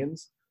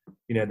Canadians.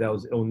 There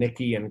was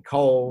Ilnicki and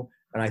Cole,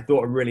 and I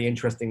thought a really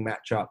interesting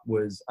matchup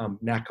was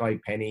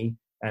Nakai Penny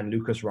and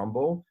Lucas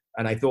Rumble.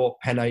 And I thought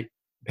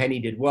Penny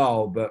did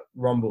well, but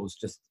Rumble's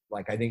just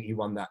I think he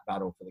won that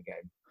battle for the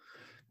game.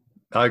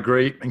 I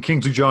agree. And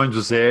Kingsley Jones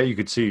was there. You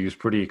could see he was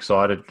pretty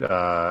excited.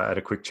 Had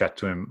a quick chat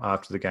to him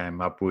after the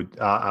game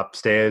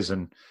upstairs,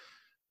 and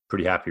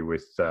pretty happy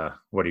with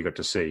what he got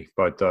to see.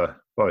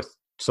 Both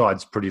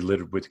sides pretty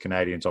littered with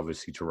Canadians.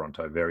 Obviously,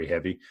 Toronto very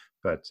heavy,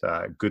 but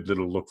good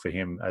little look for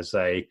him as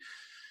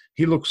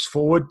he looks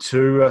forward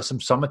to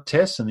some summer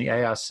tests in the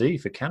ARC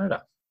for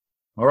Canada.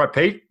 All right,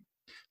 Pete.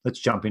 Let's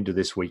jump into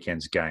this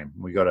weekend's game.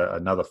 We got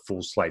another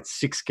full slate,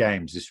 6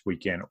 games this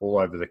weekend all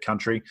over the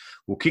country.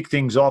 We'll kick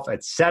things off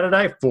at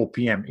Saturday, 4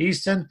 p.m.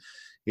 Eastern.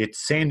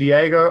 It's San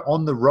Diego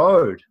on the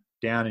road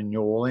down in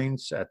New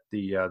Orleans at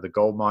the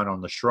gold mine on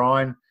the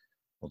Shrine,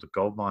 or the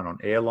gold mine on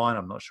Airline.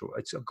 I'm not sure.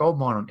 It's a gold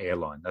mine on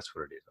Airline. That's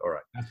what it is. All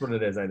right. That's what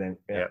it is, I think.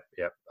 Yeah.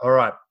 Yep. All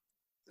right.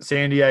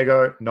 San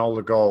Diego,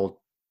 Nola Gold.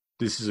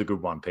 This is a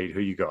good one, Pete.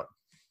 Who you got?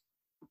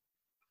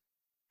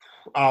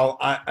 Oh,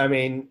 I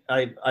mean,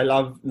 I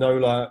love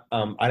Nola.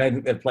 I don't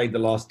think they've played the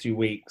last 2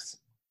 weeks.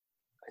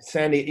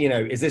 Sandy,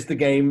 is this the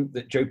game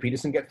that Joe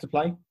Peterson gets to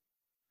play?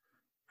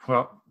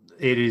 Well,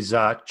 it is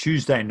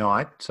Tuesday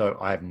night, so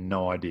I have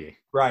no idea.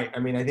 Right. I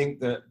mean, I think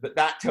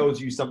that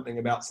tells you something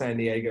about San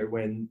Diego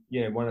when,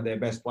 one of their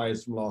best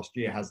players from last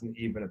year hasn't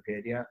even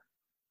appeared yet.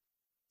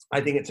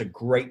 I think it's a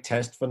great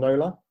test for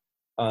Nola.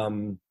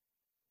 And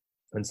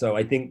so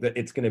I think that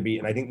it's going to be,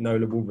 and I think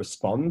Nola will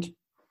respond.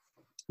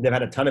 They've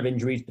had a ton of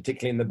injuries,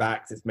 particularly in the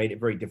backs. It's made it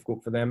very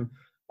difficult for them.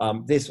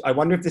 I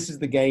wonder if this is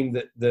the game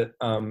that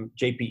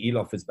JP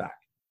Eloff is back.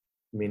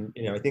 I mean,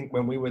 I think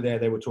when we were there,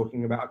 they were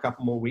talking about a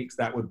couple more weeks.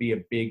 That would be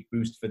a big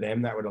boost for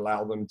them. That would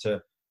allow them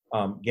to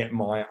get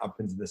Maya up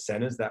into the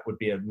centers. That would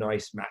be a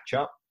nice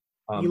matchup.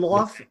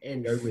 Eloff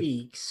and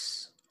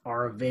Feeks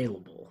are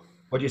available.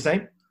 What do you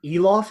say?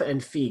 Eloff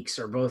and Feeks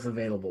are both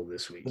available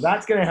this week. Well,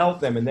 that's going to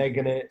help them, and they're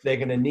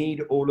gonna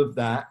need all of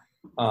that.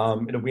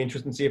 It'll be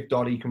interesting to see if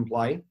Dottie can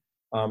play.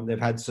 They've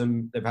had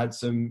some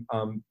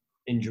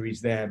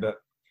injuries there, but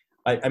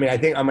I mean, I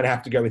think I'm going to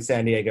have to go with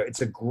San Diego.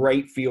 It's a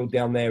great field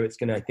down there. It's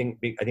going to, I think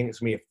it's going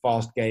to be a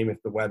fast game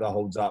if the weather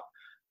holds up.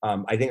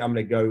 I think I'm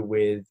going to go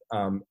with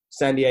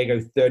San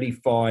Diego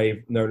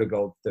 35, Nola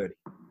Gold 30.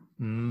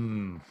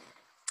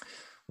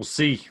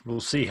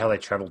 We'll see how they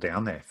travel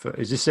down there.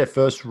 Is this their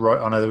first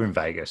road? I know they're in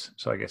Vegas,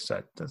 so I guess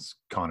that's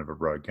kind of a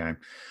road game.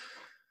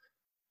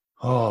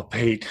 Oh,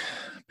 Pete,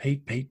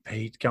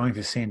 going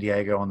for San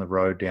Diego on the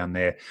road down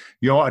there.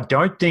 I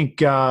don't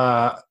think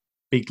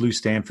Big Lou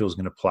Stanfield's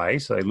going to play,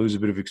 so they lose a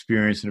bit of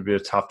experience and a bit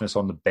of toughness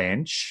on the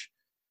bench.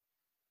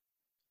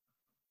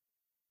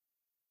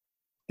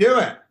 Do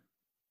it.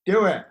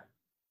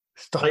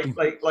 Stop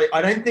like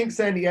I don't think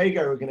San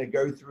Diego are going to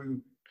go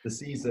through the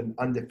season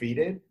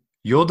undefeated.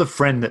 You're the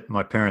friend that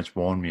my parents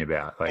warned me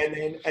about.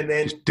 And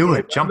then just do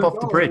it. Jump off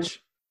the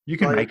bridge. You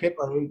can make it.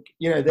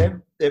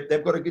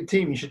 They've got a good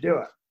team. You should do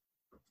it.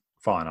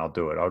 Fine, I'll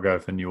do it. I'll go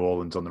for New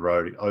Orleans on the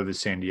road over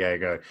San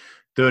Diego,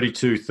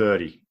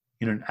 32-30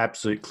 in an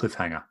absolute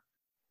cliffhanger.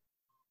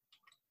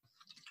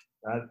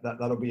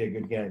 That'll be a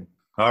good game.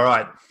 All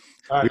right.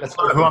 Let's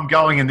know who I'm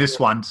going in this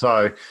one.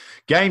 So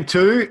game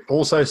 2,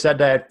 also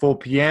Saturday at 4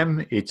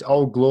 p.m. It's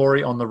Old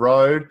Glory on the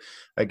road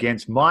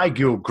against my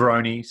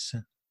Gilgronis,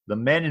 the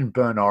men in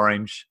burnt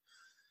orange,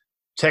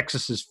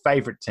 Texas's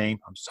favorite team.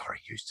 I'm sorry,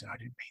 Houston, I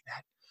didn't mean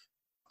that.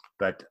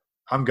 But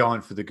I'm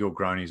going for the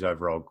Gilgronis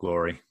over Old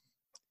Glory.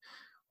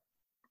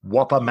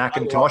 Whopper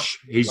McIntosh,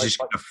 he's just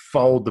going to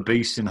fold the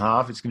beast in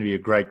half. It's going to be a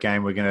great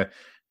game. We're going to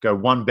go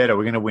one better.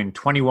 We're going to win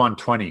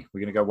 21-20. We're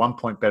going to go 1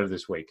 point better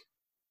this week.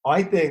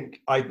 I think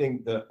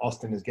that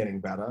Austin is getting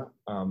better.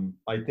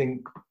 I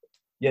think,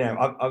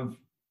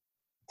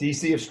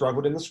 DC have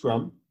struggled in the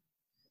scrum.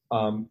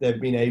 They've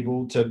been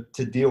able to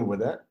deal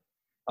with it.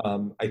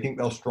 I think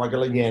they'll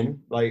struggle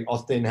again. Like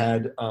Austin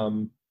had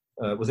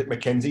was it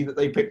McKenzie that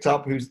they picked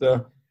up? Who's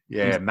the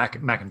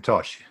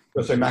McIntosh.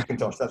 So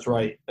McIntosh, that's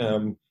right.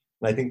 And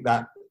I think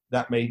that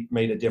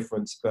made a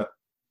difference. But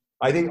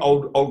I think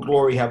Old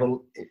Glory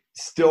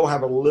still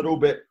have a little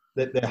bit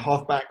that their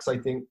halfbacks I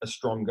think are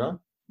stronger.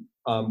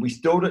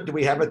 Do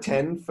we have a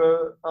 10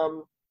 for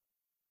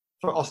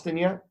Austin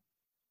yet?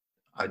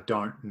 I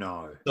don't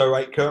know. So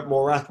right, Kurt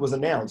Morath was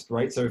announced,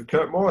 right? So if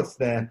Kurt Morath's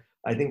there,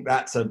 I think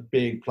that's a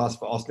big plus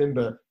for Austin.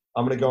 But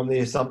I'm going to go on the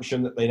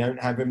assumption that they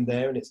don't have him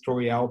there, and it's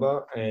Tori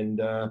Alba and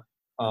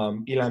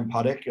Ilan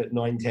Padek at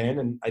 9-10.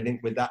 And I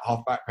think with that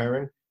halfback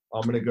pairing,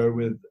 I'm going to go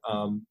with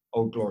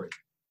Old Glory.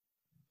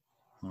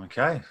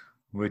 Okay.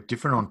 We're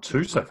different on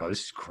 2 so far.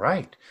 This is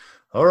great.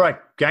 All right.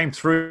 Game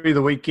 3 of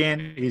the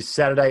weekend is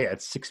Saturday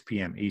at 6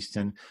 p.m.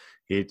 Eastern.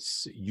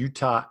 It's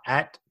Utah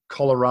at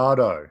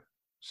Colorado.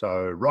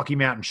 So Rocky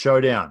Mountain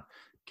Showdown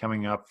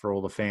coming up for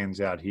all the fans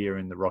out here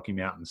in the Rocky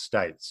Mountain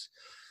states.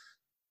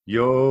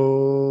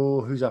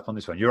 Who's up on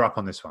this one? You're up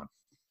on this one.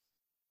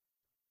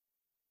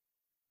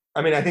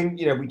 I mean, I think,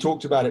 we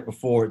talked about it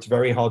before. It's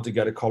very hard to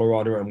go to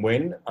Colorado and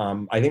win.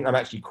 I think I'm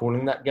actually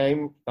calling that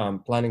game,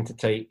 planning to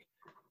take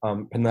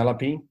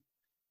Penelope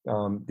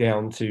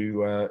down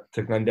to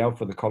Glendale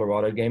for the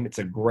Colorado game. It's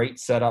a great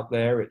setup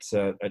there. It's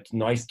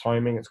nice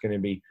timing. It's going to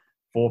be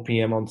 4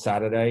 p.m. on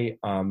Saturday.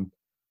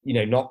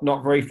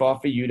 Not very far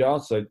for Utah.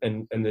 So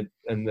and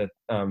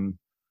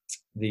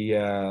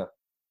the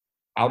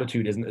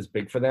altitude isn't as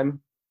big for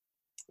them.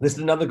 This is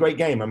another great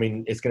game. I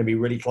mean, it's going to be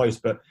really close,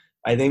 but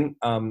I think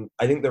the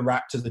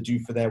Raptors are due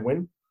for their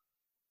win,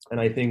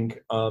 and I think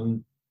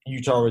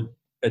Utah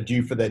are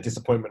due for their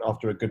disappointment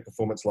after a good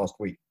performance last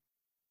week.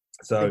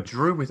 So they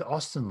drew with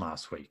Austin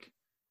last week.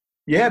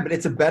 Yeah, but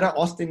it's a better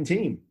Austin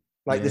team.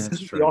 This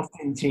is the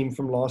Austin team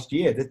from last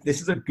year.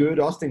 This is a good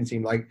Austin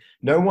team. Like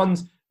no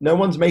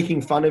one's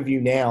making fun of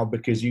you now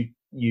because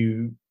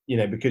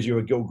because you're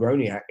a Gil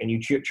Groniak and you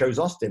chose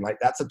Austin. Like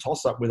that's a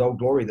toss up with Old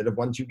Glory that have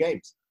won 2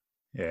 games.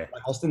 Yeah,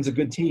 like Austin's a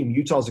good team.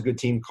 Utah's a good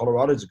team.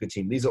 Colorado's a good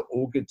team. These are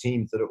all good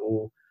teams that are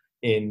all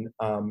in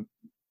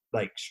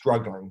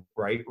struggling,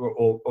 right?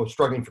 Or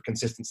struggling for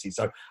consistency.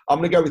 So I'm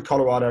going to go with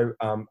Colorado.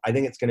 I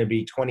think it's going to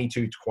be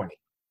 22-20.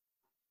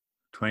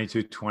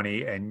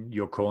 22-20, and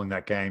you're calling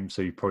that game,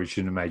 so you probably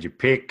shouldn't have made your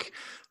pick.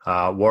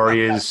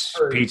 Warriors,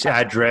 Pete's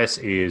address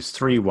is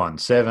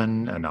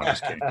 317. And I'm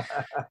just kidding.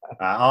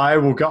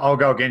 I'll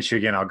go against you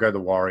again. I'll go the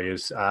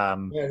Warriors.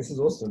 This is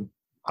awesome.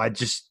 I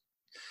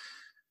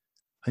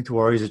think the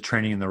Warriors are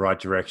trending in the right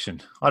direction.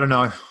 I don't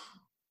know.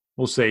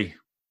 We'll see.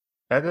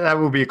 That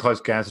will be a close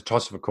game. It's a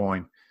toss of a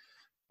coin.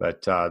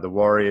 But the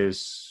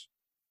Warriors,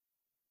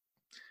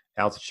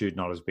 altitude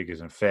not as big as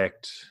an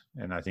effect.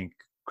 And I think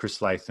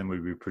Chris Latham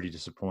would be pretty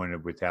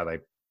disappointed with how they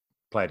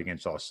played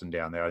against Austin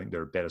down there. I think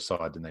they're a better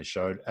side than they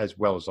showed, as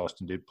well as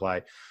Austin did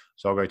play.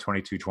 So I'll go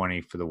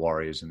 22-20 for the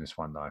Warriors in this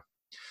one, though.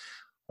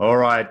 All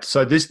right.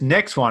 So this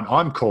next one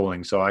I'm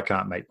calling, so I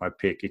can't make my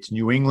pick. It's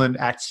New England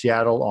at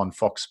Seattle on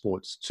Fox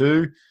Sports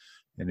 2.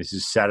 And this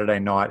is Saturday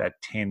night at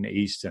 10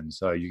 Eastern.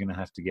 So you're going to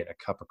have to get a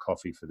cup of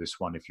coffee for this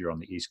one if you're on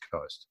the East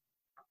Coast.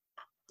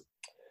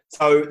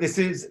 So this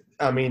is,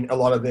 a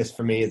lot of this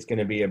for me is going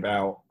to be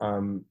about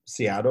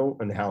Seattle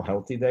and how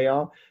healthy they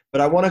are. But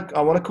I want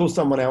to call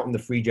someone out in the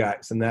Free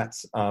Jacks, and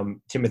that's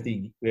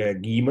Timothy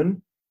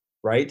Gieman,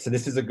 right? So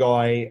this is a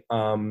guy,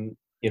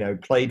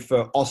 played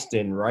for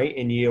Austin, right,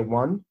 in year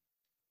 1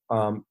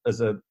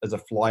 as a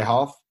fly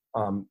half,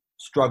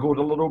 struggled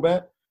a little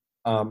bit,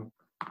 and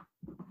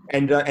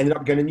ended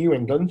up going to New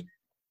England.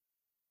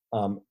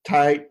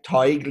 Ty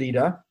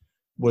Glida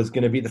was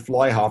going to be the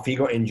fly half. He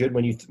got injured.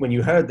 When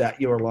you heard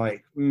that, you were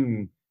like,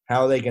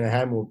 how are they going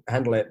to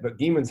handle it? But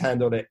Gieman's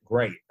handled it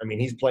great. I mean,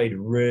 he's played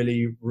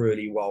really,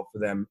 really well for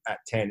them at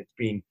 10. It's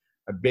been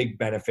a big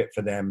benefit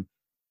for them.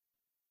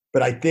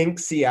 But I think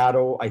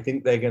Seattle,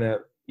 they're going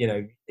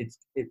to,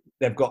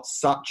 they've got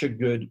such a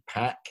good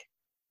pack.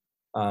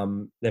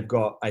 They've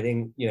got,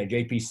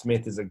 JP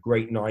Smith is a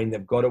great 9.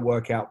 They've got to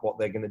work out what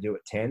they're going to do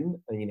at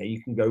 10. And,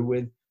 you can go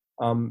with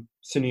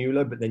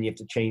Sinula, but then you have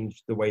to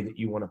change the way that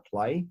you want to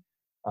play.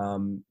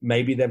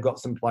 Maybe they've got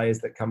some players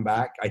that come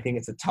back. I think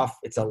it's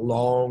a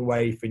long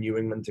way for New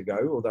England to go,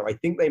 although I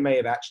think they may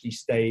have actually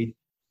stayed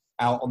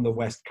out on the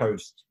West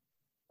Coast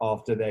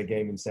after their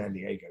game in San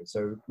Diego.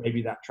 So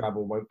maybe that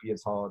travel won't be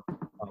as hard,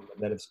 and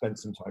they'll have spent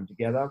some time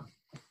together.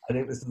 I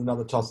think this is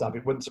another toss-up.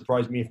 It wouldn't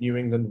surprise me if New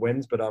England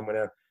wins, but I'm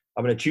gonna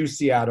choose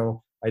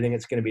Seattle. I think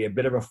it's going to be a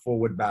bit of a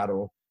forward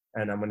battle,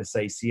 and I'm going to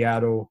say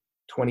Seattle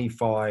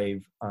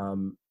 25,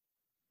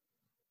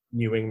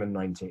 New England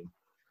 19.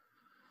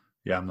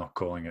 Yeah, I'm not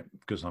calling it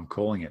because I'm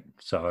calling it.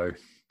 So,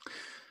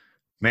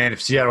 man,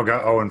 if Seattle go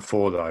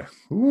 0-4 though,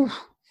 oof.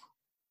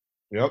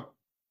 Yep.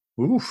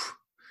 Oof.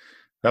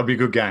 That'll be a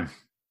good game.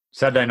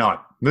 Saturday night.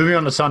 Moving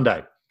on to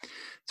Sunday,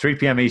 3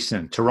 p.m.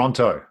 Eastern,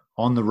 Toronto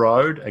on the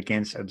road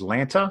against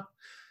Atlanta.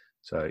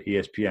 So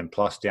ESPN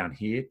Plus down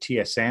here,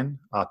 TSN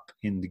up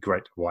in the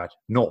Great White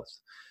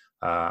North.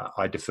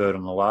 I deferred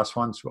on the last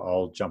one, so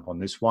I'll jump on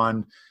this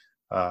one.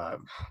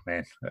 Can't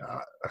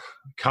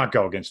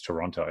go against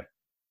Toronto.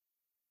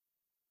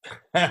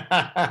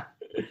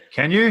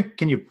 Can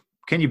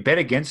you bet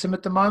against them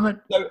at the moment?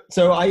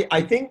 So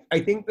I think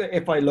that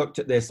if I looked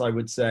at this, I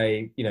would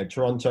say,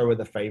 Toronto are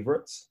the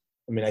favorites.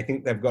 I mean, I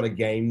think they've got a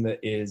game that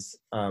is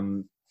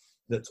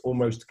that's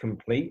almost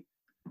complete.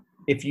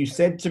 If you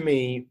said to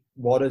me,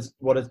 what does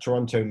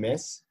Toronto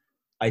miss?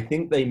 I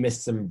think they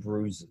miss some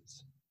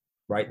bruisers,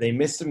 right? They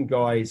miss some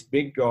guys,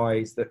 big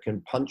guys that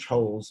can punch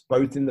holes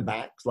both in the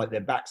backs. Like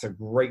their backs are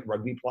great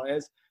rugby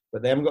players,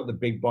 but they haven't got the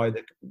big guy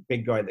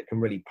that can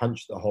really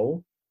punch the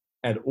hole,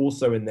 and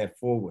also in their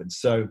forwards.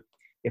 So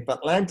if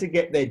Atlanta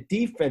get their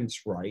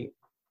defense right,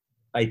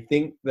 I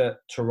think that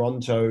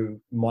Toronto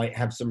might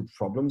have some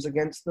problems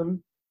against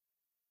them.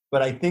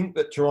 But I think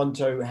that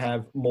Toronto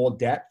have more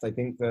depth. I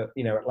think that,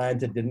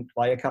 Atlanta didn't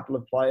play a couple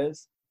of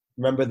players.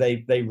 Remember,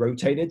 they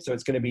rotated. So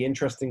it's going to be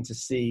interesting to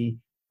see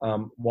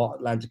what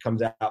Atlanta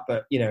comes out.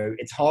 But,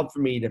 it's hard for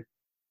me to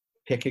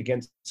pick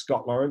against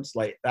Scott Lawrence.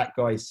 Like, that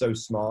guy is so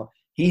smart.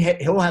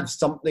 He'll have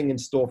something in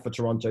store for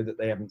Toronto that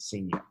they haven't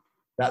seen yet.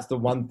 That's the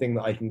one thing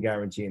that I can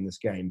guarantee in this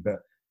game. But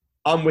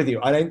I'm with you.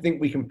 I don't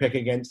think we can pick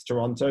against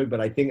Toronto, but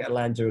I think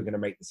Atlanta are going to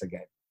make this a game.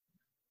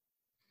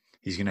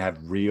 He's going to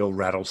have real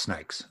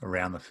rattlesnakes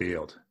around the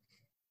field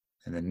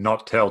and then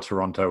not tell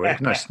Toronto.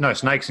 No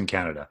snakes in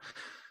Canada.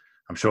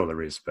 I'm sure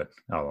there is, but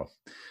oh well.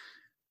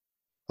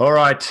 All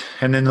right.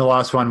 And then the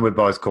last one we're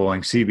both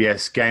calling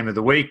CBS Game of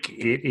the Week.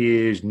 It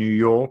is New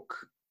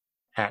York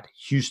at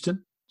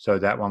Houston. So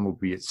that one will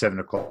be at 7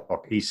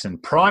 o'clock Eastern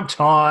prime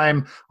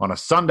time on a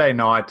Sunday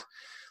night.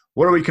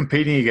 What are we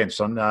competing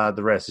against on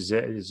the rest? Is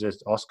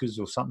it Oscars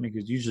or something?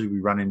 Because usually we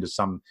run into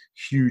some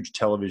huge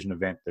television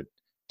event that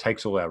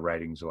takes all our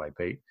ratings away,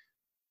 Pete.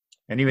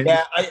 And even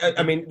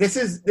I mean,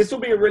 this will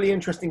be a really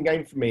interesting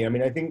game for me. I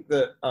mean, I think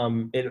that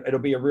it'll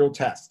be a real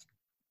test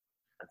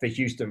for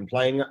Houston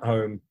playing at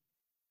home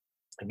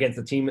against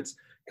the team that's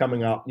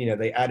coming up.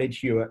 They added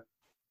Hewitt.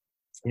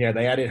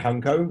 They added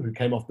Hunko, who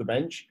came off the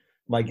bench.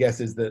 My guess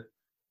is that,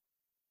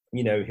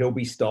 he'll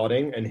be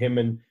starting, and him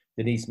and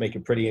Denise make a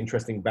pretty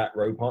interesting back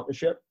row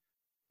partnership.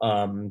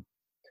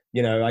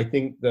 I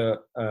think that,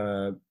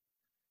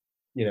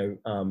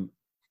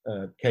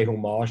 Cahill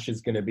Marsh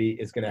is going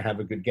to have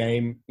a good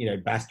game.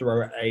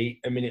 Bastareaud at 8.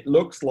 I mean, it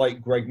looks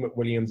like Greg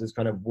McWilliams has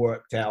kind of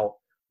worked out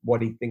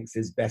what he thinks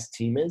his best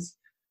team is.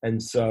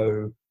 And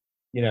so,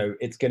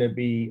 it's going to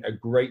be a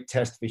great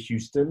test for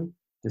Houston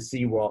to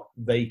see what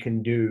they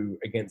can do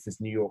against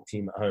this New York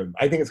team at home.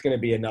 I think it's going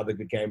to be another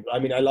good game. I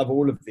mean, I love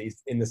all of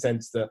these in the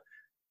sense that,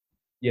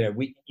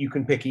 you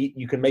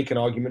can make an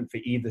argument for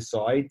either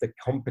side. The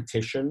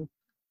competition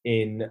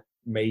in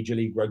Major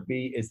League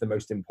Rugby is the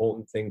most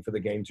important thing for the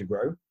game to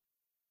grow.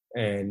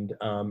 And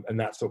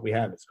that's what we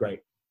have. It's great.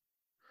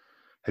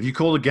 Have you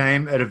called a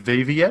game at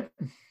Aviva yet?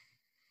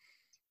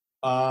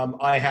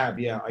 I have,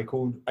 yeah. I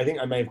think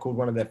I may have called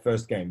one of their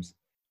first games.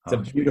 It's a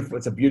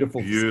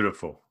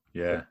beautiful.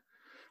 Yeah.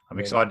 I'm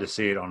excited to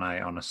see it on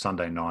a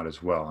Sunday night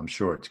as well. I'm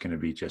sure it's going to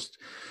be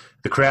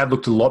the crowd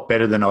looked a lot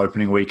better than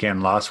opening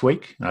weekend last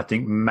week. And I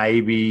think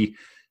maybe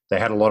they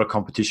had a lot of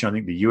competition. I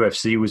think the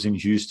UFC was in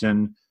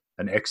Houston,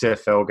 an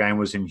XFL game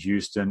was in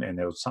Houston, and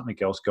there was something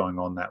else going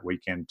on that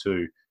weekend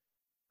too.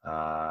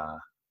 Trying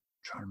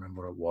to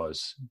remember what it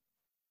was.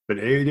 But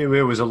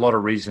there was a lot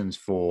of reasons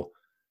for,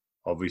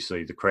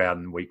 obviously, the crowd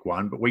in week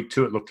 1. But week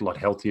 2, it looked a lot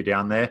healthier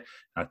down there.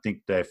 And I think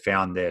they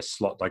found their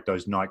slot, like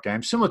those night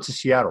games, similar to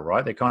Seattle,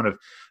 right? They kind of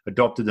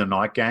adopted the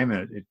night game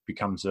and it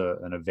becomes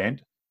an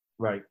event.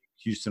 Right.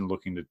 Houston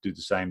looking to do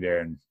the same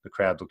there, and the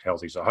crowd looked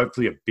healthy. So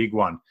hopefully a big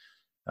one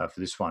for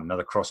this one.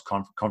 Another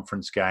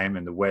cross-conference game,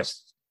 and the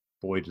West,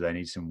 boy, do they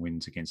need some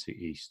wins against the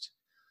East.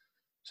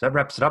 So that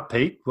wraps it up,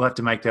 Pete. We'll have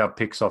to make our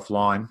picks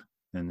offline.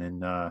 And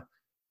then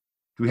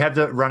do we have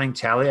the running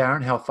tally,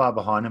 Aaron? How far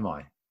behind am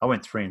I? I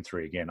went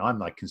 3-3 again.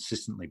 I'm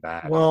consistently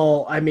bad.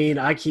 Well, I mean,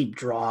 I keep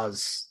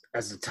draws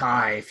as a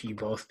tie if you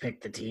both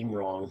pick the team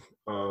wrong.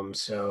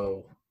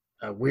 So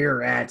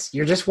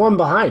you're just one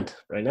behind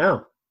right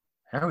now.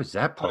 How is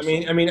that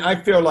possible? I mean, I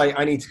feel like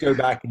I need to go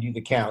back and do the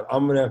count.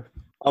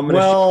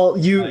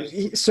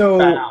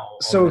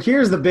 So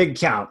here's the big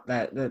count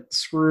that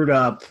screwed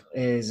up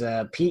is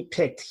Pete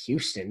picked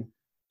Houston,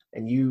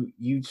 and you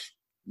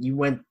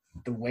went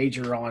the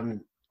wager on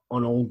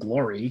Old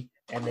Glory,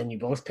 and then you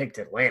both picked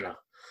Atlanta.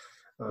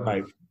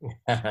 Right.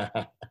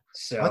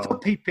 So I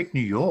thought Pete picked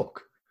New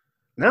York.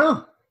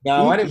 No,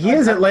 I didn't. He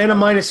had Atlanta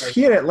minus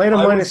 4. I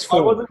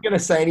wasn't going to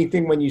say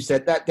anything when you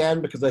said that,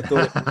 Dan, because I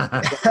thought,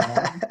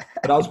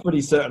 but I was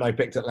pretty certain I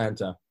picked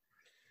Atlanta.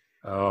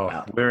 Oh,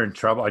 wow. We're in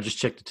trouble. I just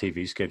checked the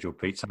TV schedule,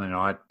 Pete. Sunday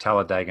night,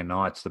 Talladega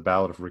Nights, the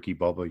Ballad of Ricky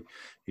Bobby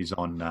is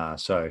on.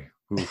 So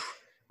we're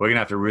going to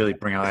have to really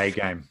bring our A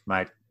game,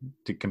 mate,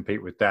 to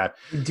compete with that.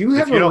 We do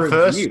have if you're a not review,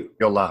 first,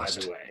 you're last.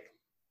 By the way.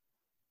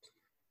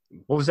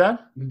 What was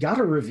that? We got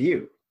a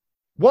review.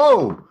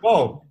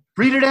 Whoa.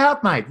 Read it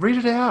out, mate. Read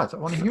it out. I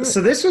want to hear it.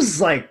 So this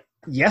was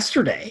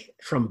yesterday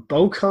from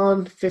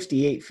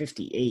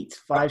Bocon5858,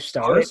 5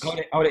 stars.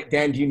 Hold it.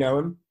 Dan, do you know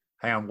him?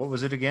 Hang on. What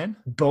was it again?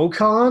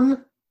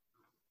 Bocon.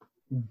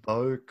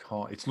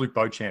 It's Luke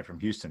Beauchamp from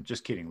Houston.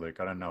 Just kidding, Luke.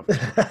 I don't know.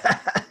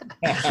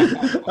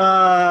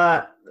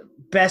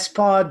 Best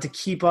pod to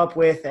keep up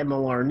with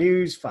MLR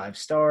news, 5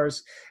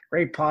 stars.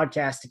 Great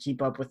podcast to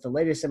keep up with the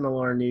latest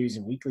MLR news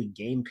and weekly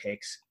game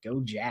picks.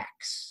 Go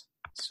Jacks.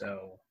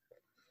 So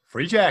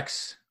Free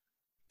Jacks.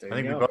 there I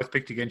think you we go. both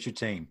picked against your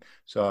team.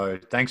 So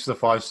thanks for the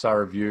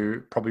 5-star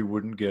review. Probably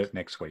wouldn't get it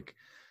next week.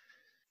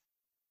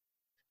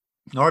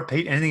 All right,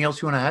 Pete, anything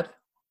else you want to add?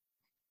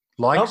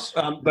 Likes?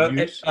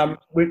 Reviews?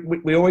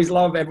 We always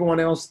love everyone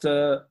else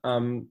to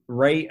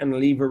rate and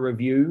leave a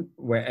review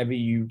wherever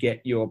you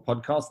get your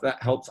podcast.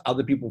 That helps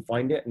other people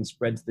find it and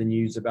spreads the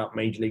news about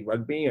Major League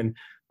Rugby. And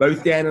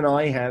both Dan and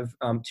I have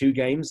 2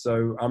 games.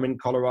 So I'm in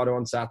Colorado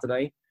on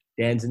Saturday.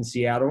 Dan's in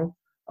Seattle.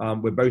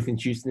 We're both in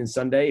Houston on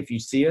Sunday. If you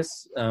see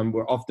us,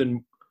 we're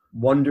often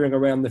wandering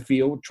around the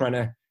field trying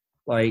to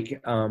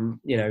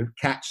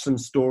catch some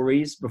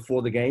stories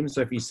before the game. So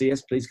if you see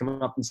us, please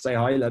come up and say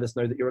hi. Let us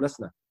know that you're a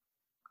listener.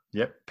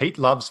 Yep. Pete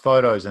loves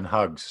photos and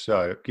hugs.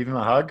 So give him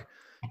a hug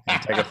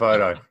and take a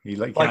photo.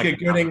 Like a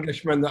good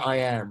Englishman that I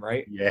am,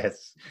 right?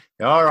 Yes.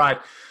 All right.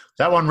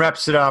 That one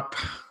wraps it up.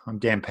 I'm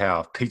Dan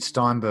Power, Pete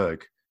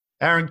Steinberg,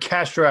 Aaron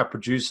Castro, our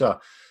producer,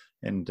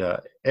 and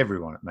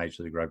everyone at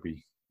Major League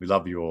Rugby. We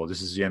love you all.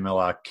 This is the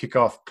MLR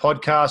Kickoff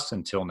Podcast.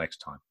 Until next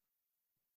time.